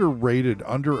underrated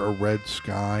Under a Red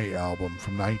Sky album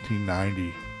from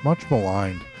 1990, much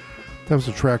maligned. That was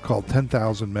a track called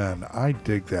 10,000 Men. I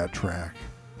dig that track.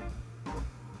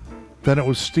 Then it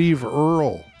was Steve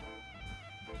Earle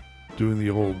doing the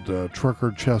old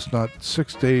Trucker Chestnut,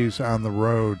 6 Days on the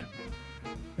Road.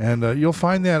 And you'll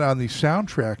find that on the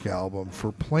soundtrack album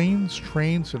for Planes,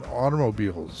 Trains, and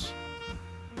Automobiles.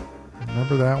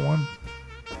 Remember that one?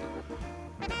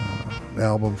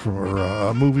 Album from, or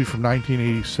a movie from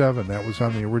 1987 that was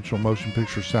on the original motion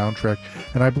picture soundtrack,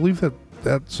 and I believe that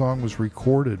that song was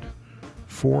recorded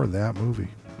for that movie.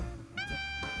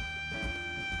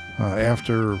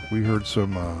 After we heard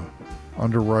some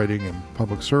underwriting and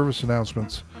public service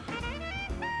announcements,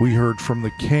 we heard from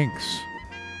the Kinks,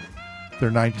 their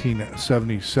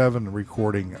 1977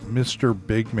 recording Mr.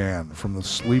 Big Man from the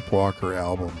Sleepwalker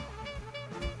album.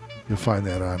 You'll find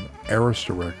that on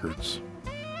Arista Records,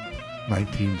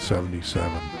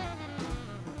 1977.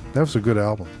 That was a good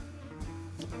album.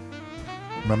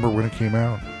 Remember when it came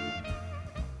out?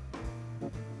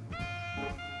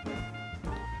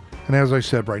 And as I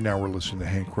said, right now we're listening to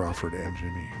Hank Crawford and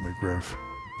Jimmy McGriff.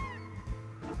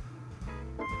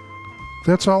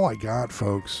 That's all I got,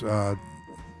 folks.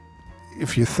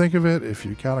 If you think of it, if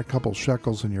you got a couple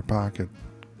shekels in your pocket,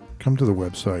 come to the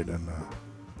website and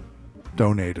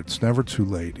donate. It's never too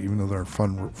late, even though our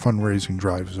fundraising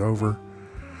drive is over.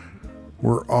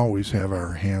 We'll always have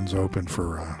our hands open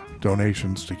for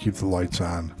donations to keep the lights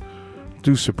on.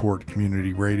 Do support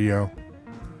community radio.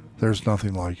 There's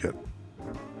nothing like it.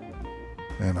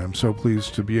 And I'm so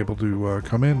pleased to be able to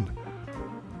come in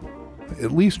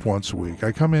at least once a week.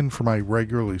 I come in for my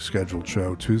regularly scheduled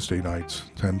show Tuesday nights,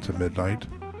 10 to midnight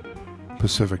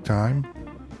Pacific time.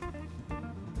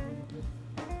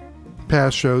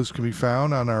 Past shows can be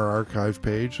found on our archive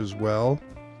page as well.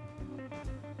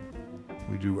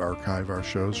 We do archive our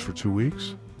shows for 2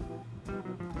 weeks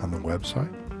on the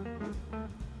website.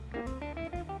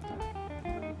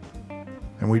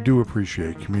 And we do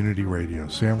appreciate community radio,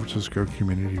 San Francisco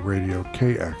Community Radio,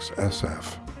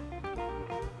 KXSF.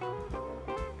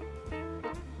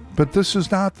 But this is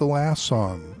not the last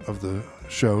song of the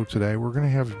show today. We're going to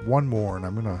have one more, and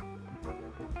I'm going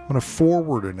to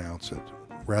forward announce it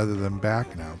rather than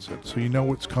back announce it, so you know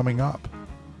what's coming up.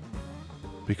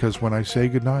 Because when I say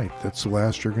goodnight, that's the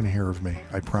last you're going to hear of me.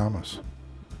 I promise.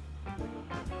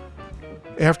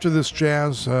 After this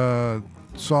jazz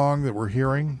song that we're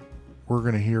hearing, we're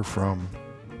going to hear from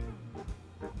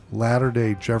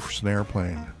Latter-day Jefferson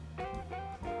Airplane.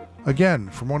 Again,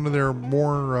 from one of their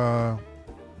more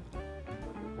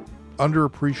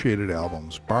underappreciated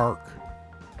albums, Bark.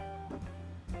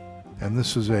 And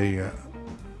this is a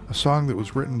song that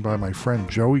was written by my friend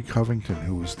Joey Covington,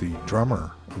 who was the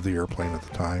drummer of the Airplane at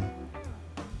the time.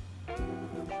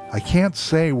 I can't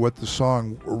say what the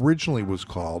song originally was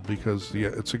called because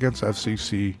it's against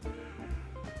FCC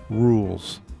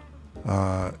rules.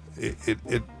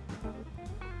 It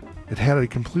had a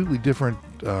completely different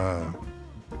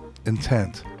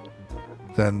intent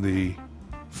than the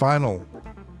final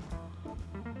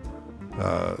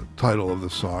title of the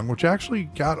song, which actually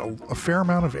got a fair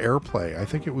amount of airplay. I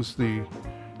think it was the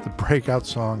breakout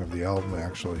song of the album,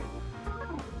 actually.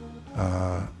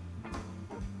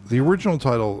 The original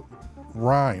title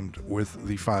rhymed with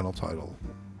the final title,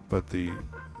 but the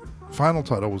final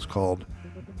title was called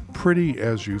Pretty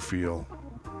As You Feel.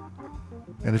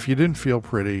 And if you didn't feel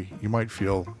pretty, you might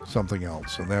feel something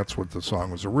else, and that's what the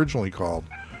song was originally called.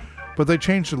 But they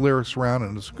changed the lyrics around,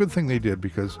 and it's a good thing they did,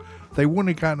 because they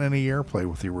wouldn't have gotten any airplay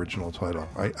with the original title.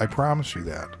 I promise you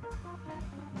that.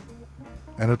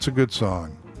 And it's a good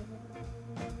song.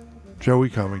 Joey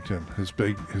Covington, his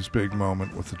big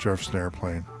moment with the Jefferson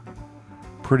Airplane.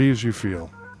 Pretty As You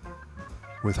Feel,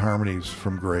 with harmonies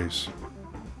from Grace.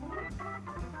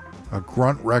 a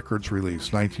Grunt Records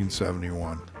release,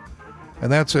 1971.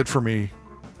 And that's it for me.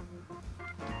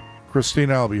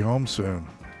 Christina, I'll be home soon.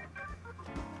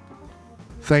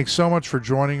 Thanks so much for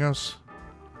joining us.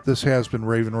 This has been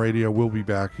Ravin Radio. We'll be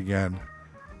back again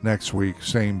next week.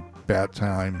 Same bat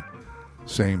time,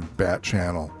 same bat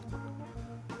channel.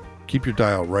 Keep your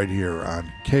dial right here on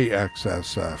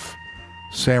KXSF,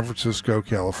 San Francisco,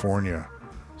 California.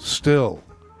 Still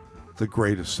the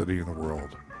greatest city in the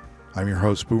world. I'm your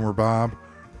host, Boomer Bob.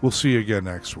 We'll see you again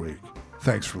next week.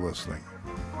 Thanks for listening.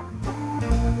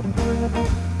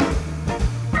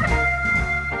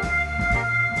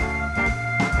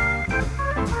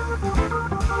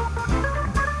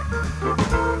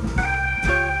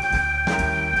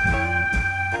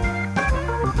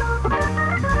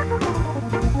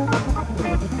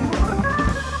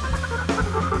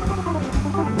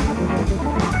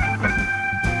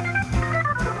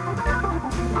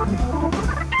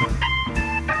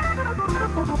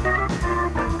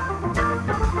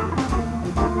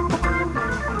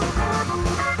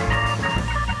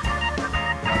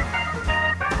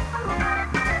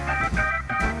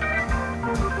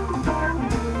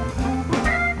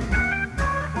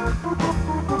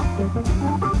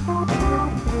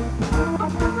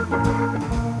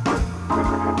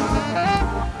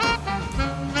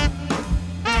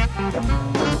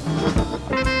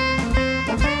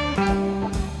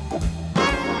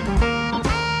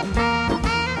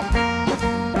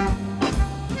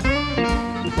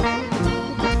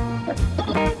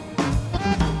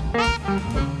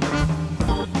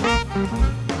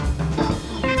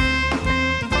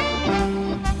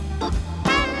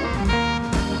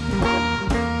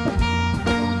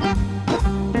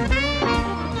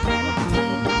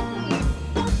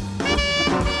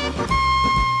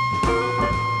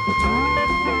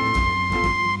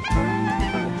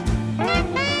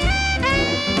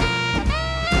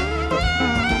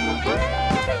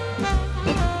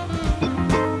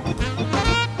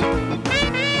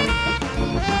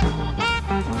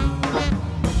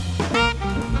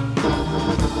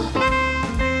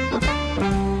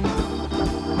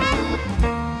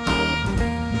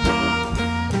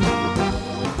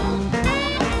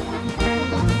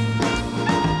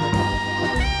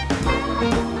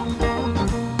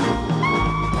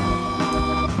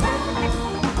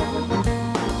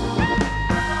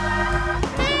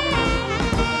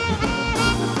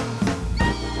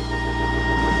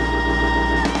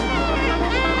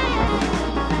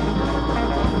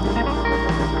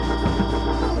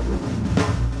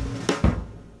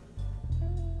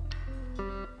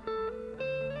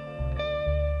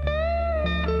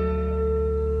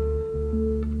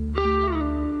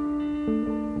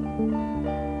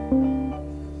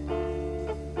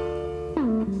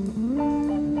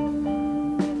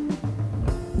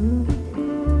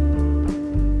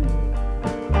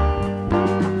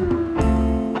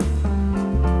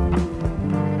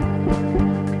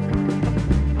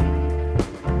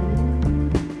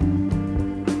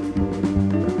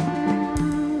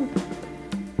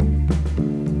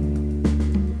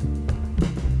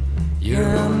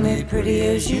 Pretty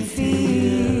as you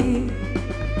feel,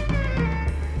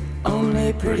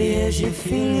 only pretty as you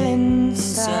feel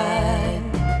inside.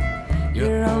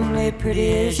 You're only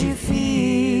pretty as you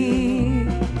feel,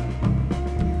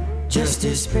 just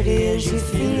as pretty as you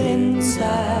feel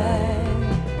inside.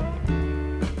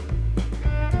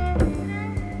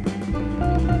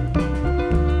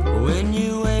 When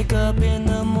you wake up in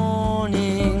the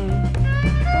morning,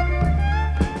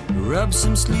 rub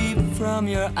some sleep from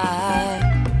your eye.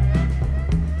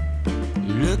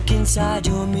 Look inside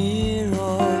your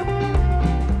mirror,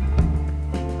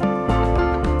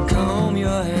 comb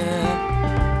your hair.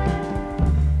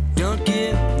 Don't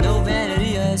give no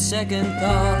vanity a second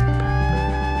thought.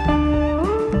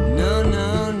 No,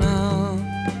 no, no.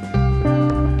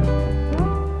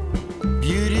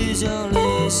 Beauty's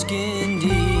only skin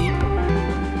deep.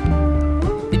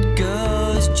 It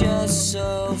goes just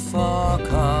so far,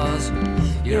 'cause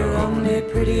you're only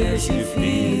pretty as you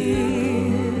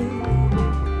feel,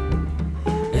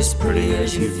 as pretty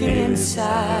as you feel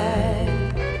inside.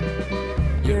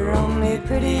 You're only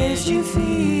pretty as you feel.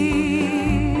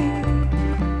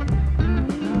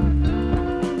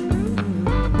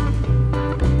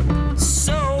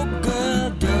 So girl,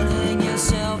 don't hang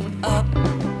yourself up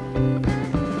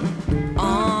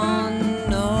on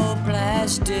no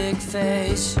plastic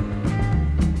face.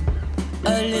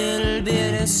 A little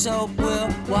bit of soap will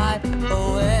wipe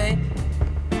away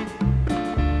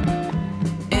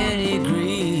any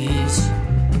grease.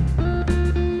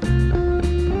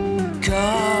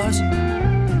 'Cause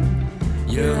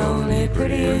you're only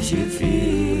pretty as you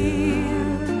feel,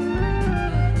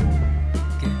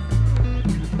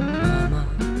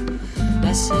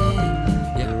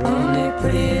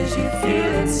 as you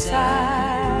feel inside.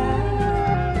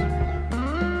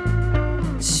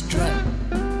 Strut.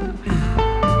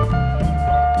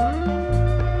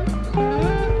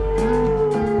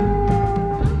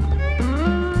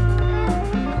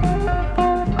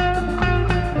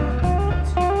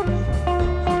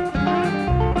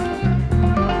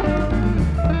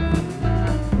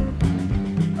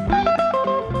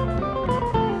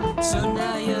 So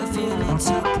now you're feeling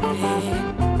so pretty.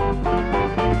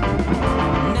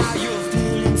 Now you're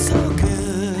feeling so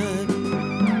good.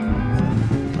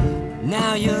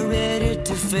 Now you're ready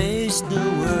to face the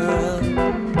world.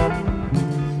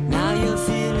 Now you're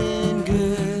feeling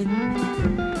good.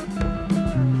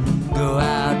 Go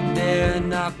out there and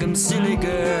knock 'em silly,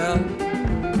 girl.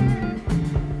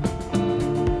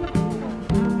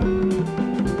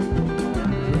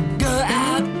 Go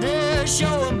out there,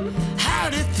 show 'em how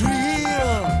to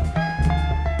thrill.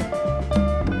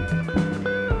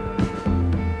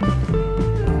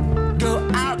 Go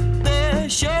out there,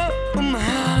 show 'em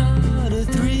how to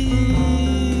thrill.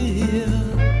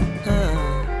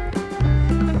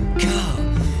 Girl,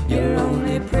 you're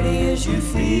only pretty as you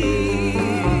feel.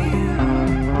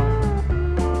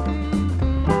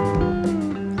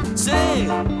 Say,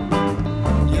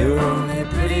 you're only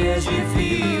pretty as you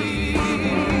feel.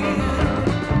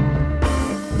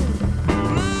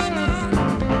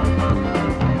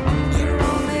 You're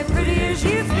only pretty as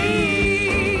you feel.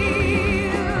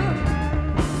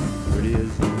 Pretty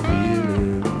as you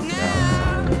feel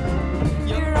inside.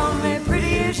 You're only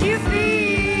pretty as you feel.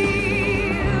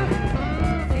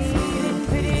 Feeling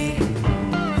pretty,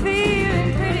 feeling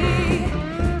pretty.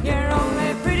 You're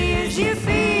only pretty as you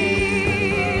feel.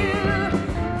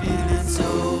 Feeling so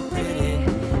pretty,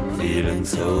 feeling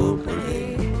so pretty,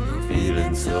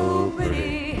 feeling so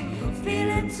pretty,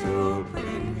 feeling so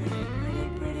pretty, pretty,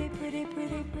 pretty, pretty,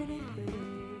 pretty, pretty.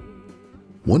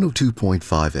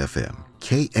 102.5 FM,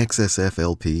 KXSF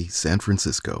LP San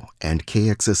Francisco, and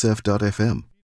KXSF.FM.